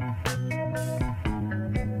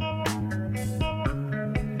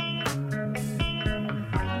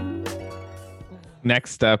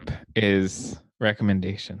 Next up is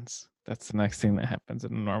recommendations. That's the next thing that happens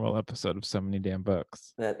in a normal episode of So Many Damn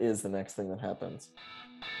Books. That is the next thing that happens.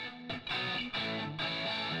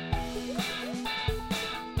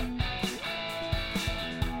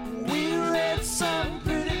 We read some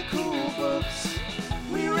pretty cool books.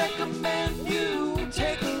 We recommend you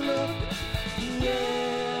take a look.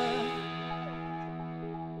 Yeah.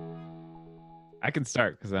 I can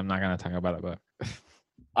start because I'm not going to talk about a book.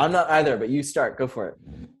 I'm not either, but you start. Go for it.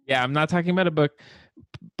 Yeah, I'm not talking about a book.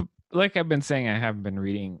 Like I've been saying, I haven't been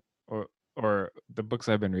reading, or the books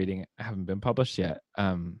I've been reading haven't been published yet.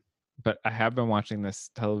 But I have been watching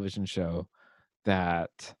this television show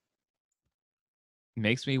that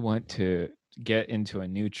makes me want to get into a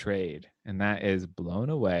new trade, and that is Blown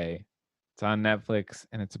Away. It's on Netflix,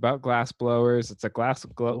 and it's about glass blowers. It's a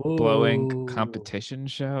blowing Ooh. competition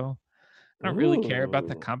show. I don't really care about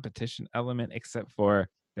the Ooh. competition element, except for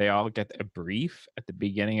they all get a brief at the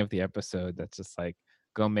beginning of the episode that's just like,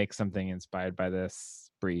 go make something inspired by this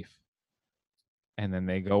brief. And then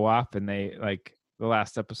they go off, and they, like the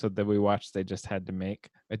last episode that we watched, they just had to make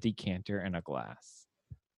a decanter and a glass.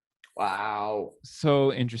 Wow.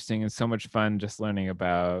 So interesting and so much fun just learning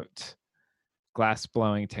about glass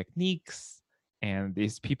blowing techniques. And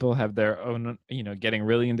these people have their own, getting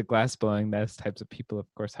really into glass blowing. Those types of people, of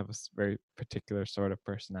course, have a very particular sort of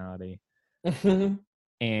personality.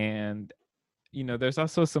 And, there's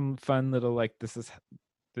also some fun little, like, this is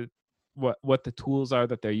what the tools are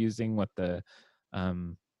that they're using, what the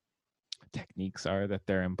techniques are that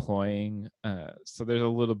they're employing. So there's a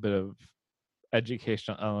little bit of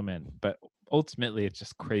educational element, but ultimately it's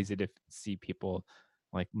just crazy to see people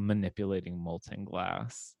like manipulating molten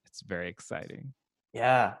glass. It's very exciting.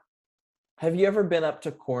 Yeah. Have you ever been up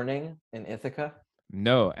to Corning in Ithaca?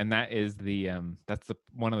 No, and that is that's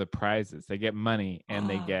one of the prizes. They get money and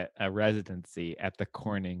they get a residency at the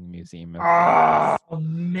Corning Museum of Glass. Oh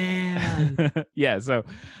man. Yeah, so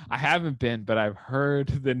I haven't been, but I've heard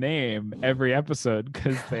the name every episode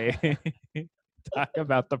because they talk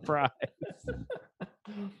about the prize.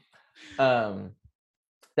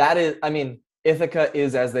 That is, I mean, Ithaca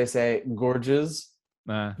is, as they say, gorgeous.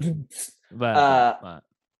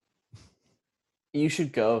 You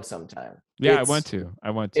should go sometime. Yeah, I want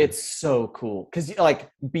to. It's so cool because, like,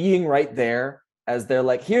 being right there as they're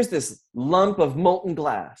like, here's this lump of molten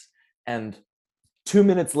glass, and 2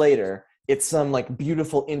 minutes later, it's some like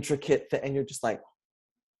beautiful, intricate thing, and you're just like.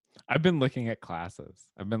 I've been looking at classes.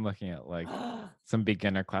 I've been looking at like some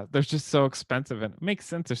beginner class. They're just so expensive, and it makes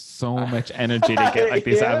sense. There's so much energy to get like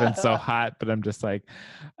these ovens so hot, but I'm just like,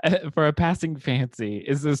 for a passing fancy,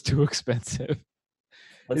 is this too expensive?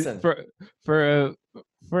 Listen, for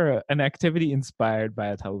an activity inspired by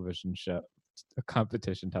a television show, a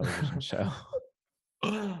competition television show.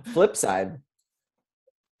 Flip side,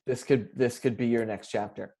 this could be your next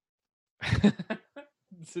chapter.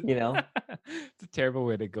 It's a terrible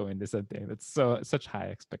way to go into something that's such high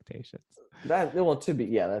expectations. To be,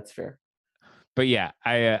 yeah, that's fair. But yeah,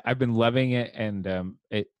 I've been loving it, and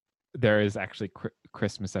there is actually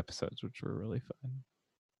Christmas episodes, which were really fun.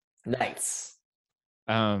 Nice.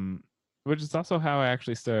 Which is also how I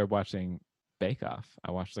actually started watching Bake Off.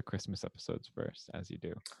 I watched the Christmas episodes first, as you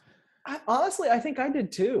do. Honestly, I think I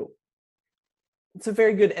did too. It's a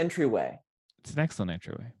very good entryway. It's an excellent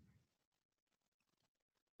entryway.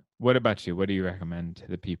 What about you? What do you recommend to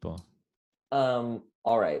the people? All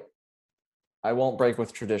right. I won't break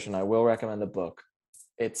with tradition. I will recommend a book.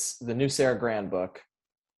 It's the new Sarah Grand book,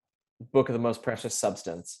 Book of the Most Precious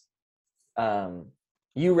Substance.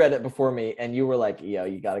 You read it before me, and you were like, yo,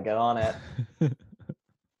 you got to get on it.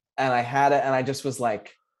 And I had it, and I just was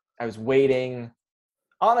like, I was waiting,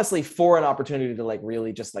 honestly, for an opportunity to like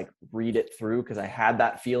really just like read it through, because I had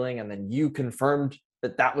that feeling, and then you confirmed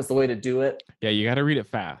that was the way to do it. Yeah, you got to read it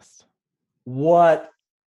fast. What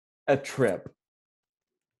a trip.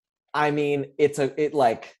 I mean, it's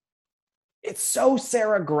so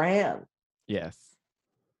Sarah Grand. Yes.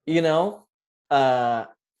 You know?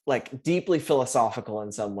 Like deeply philosophical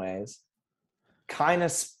in some ways, kind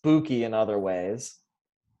of spooky in other ways,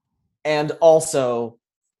 and also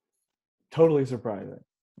totally surprising.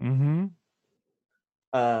 Mm-hmm.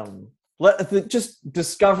 Just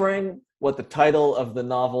discovering what the title of the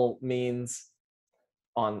novel means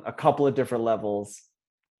on a couple of different levels.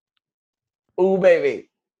 Ooh, baby.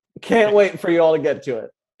 Can't wait for you all to get to it.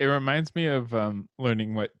 It reminds me of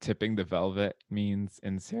learning what tipping the velvet means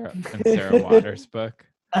in Sarah Waters' book.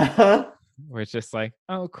 Uh-huh. Where it's just like,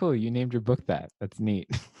 oh, cool, you named your book that. That's neat.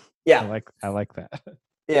 Yeah. I like that.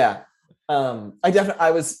 Yeah. Danny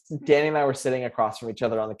and I were sitting across from each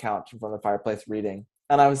other on the couch in front of the fireplace reading.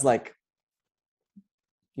 And I was like,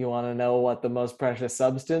 you want to know what the most precious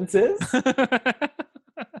substance is?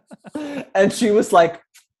 And she was like,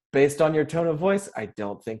 based on your tone of voice, I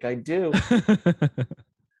don't think I do.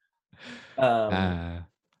 And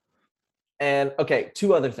okay,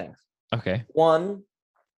 two other things. Okay. One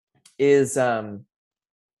is a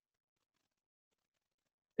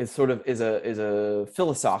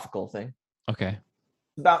philosophical thing. Okay.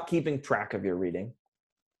 About keeping track of your reading.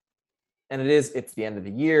 And it's the end of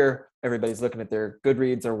the year. Everybody's looking at their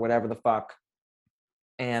Goodreads or whatever the fuck.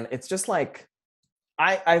 And it's just like,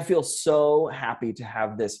 I feel so happy to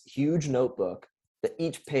have this huge notebook that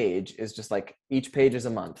each page is just like, each page is a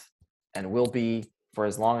month and will be for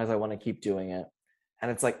as long as I want to keep doing it. And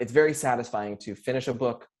it's like, it's very satisfying to finish a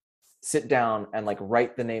book, sit down and like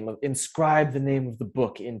inscribe the name of the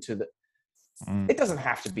book into the, It doesn't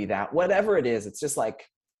have to be that, whatever it is. It's just like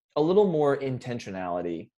a little more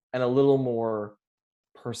intentionality and a little more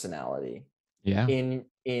personality. Yeah. In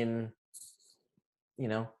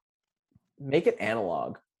make it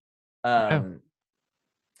analog. Yeah.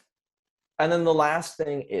 And then the last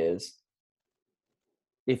thing is,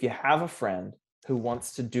 if you have a friend who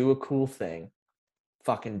wants to do a cool thing,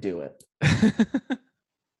 fucking do it.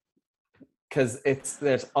 Because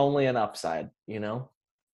there's only an upside, you know?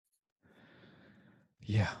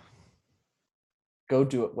 Yeah. Go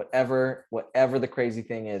do it. Whatever the crazy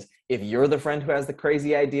thing is. If you're the friend who has the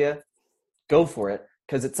crazy idea, go for it.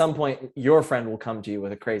 Because at some point, your friend will come to you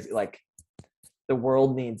with a crazy, like, the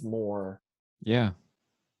world needs more. Yeah.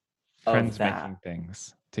 Friends that. making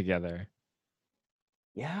things together.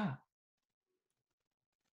 Yeah.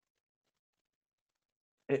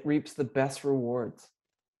 It reaps the best rewards.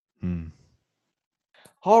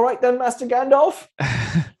 All right then, Master Gandalf.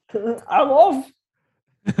 I'm off.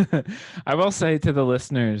 I will say to the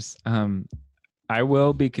listeners, I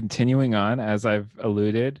will be continuing on, as I've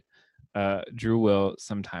alluded. Drew will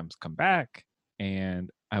sometimes come back, and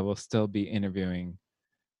I will still be interviewing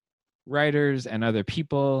writers and other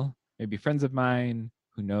people, maybe friends of mine,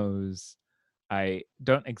 who knows. I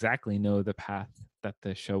don't exactly know the path that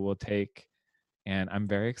the show will take, and I'm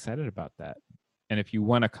very excited about that. And if you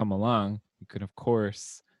want to come along, you can, of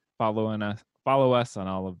course, follow us on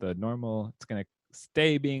all of the normal. It's going to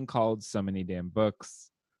stay being called So Many Damn Books.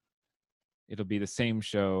 It'll be the same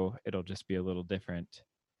show. It'll just be a little different,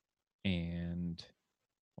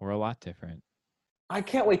 or a lot different. I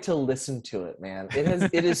can't wait to listen to it, man.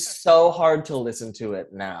 It is so hard to listen to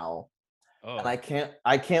it now. Oh. And I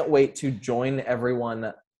can't wait to join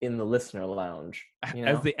everyone in the listener lounge. You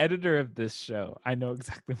know? As the editor of this show, I know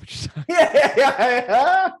exactly what you're talking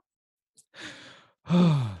about.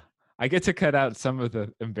 Yeah. I get to cut out some of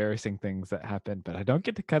the embarrassing things that happen, but I don't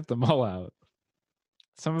get to cut them all out.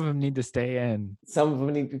 Some of them need to stay in. Some of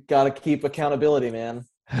them gotta keep accountability, man.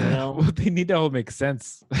 You know? Well, they need to all make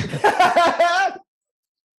sense.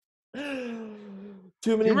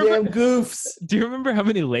 Too many damn goofs. Do you remember how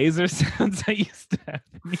many laser sounds I used to have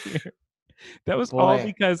in here? That was all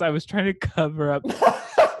because I was trying to cover up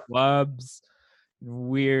clubs,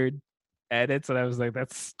 weird edits, and I was like,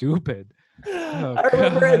 that's stupid. Oh I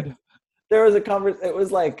remember God. there was a conversation. It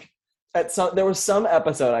was like there was some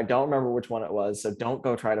episode. I don't remember which one it was, so don't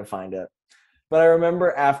go try to find it. But I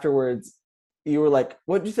remember afterwards, you were like,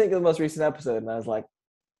 "What did you think of the most recent episode?" And I was like,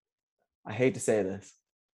 "I hate to say this,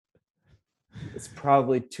 it's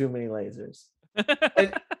probably too many lasers."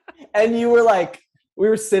 And you were like, we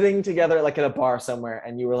were sitting together like at a bar somewhere,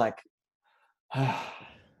 and you were like,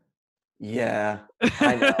 "Yeah,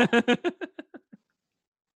 I know."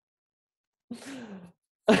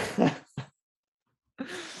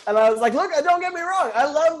 And I was like, "Look, don't get me wrong, I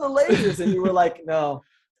love the lasers." And you were like, "No,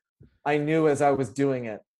 I knew as I was doing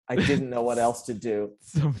it, I didn't know what else to do."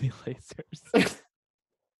 So many lasers.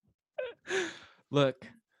 Look,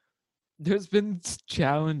 there's been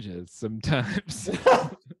challenges sometimes.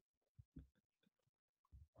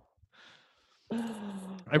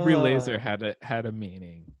 Every laser had a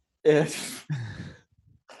meaning. If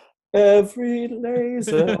every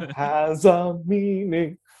laser has a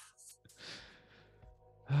meaning.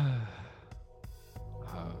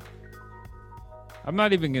 I'm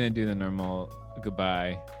not even gonna do the normal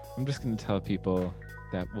goodbye. I'm just gonna tell people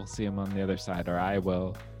that we'll see them on the other side, or I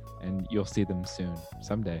will, and you'll see them soon,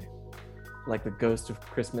 someday. Like the ghost of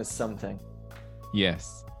Christmas something.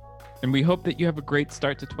 Yes. And we hope that you have a great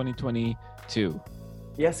start to 2022.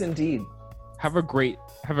 Yes, indeed. Have a great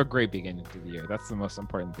beginning to the year. That's the most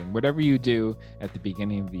important thing. Whatever you do at the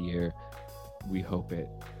beginning of the year, we hope it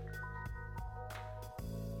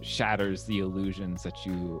shatters the illusions that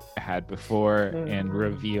you had before and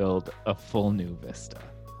revealed a full new vista.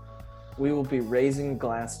 We will be raising a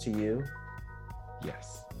glass to you.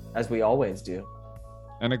 Yes. As we always do.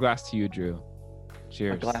 And a glass to you, Drew.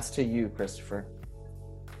 Cheers. A glass to you, Christopher.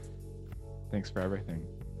 Thanks for everything.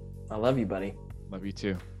 I love you, buddy. Love you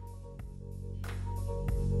too.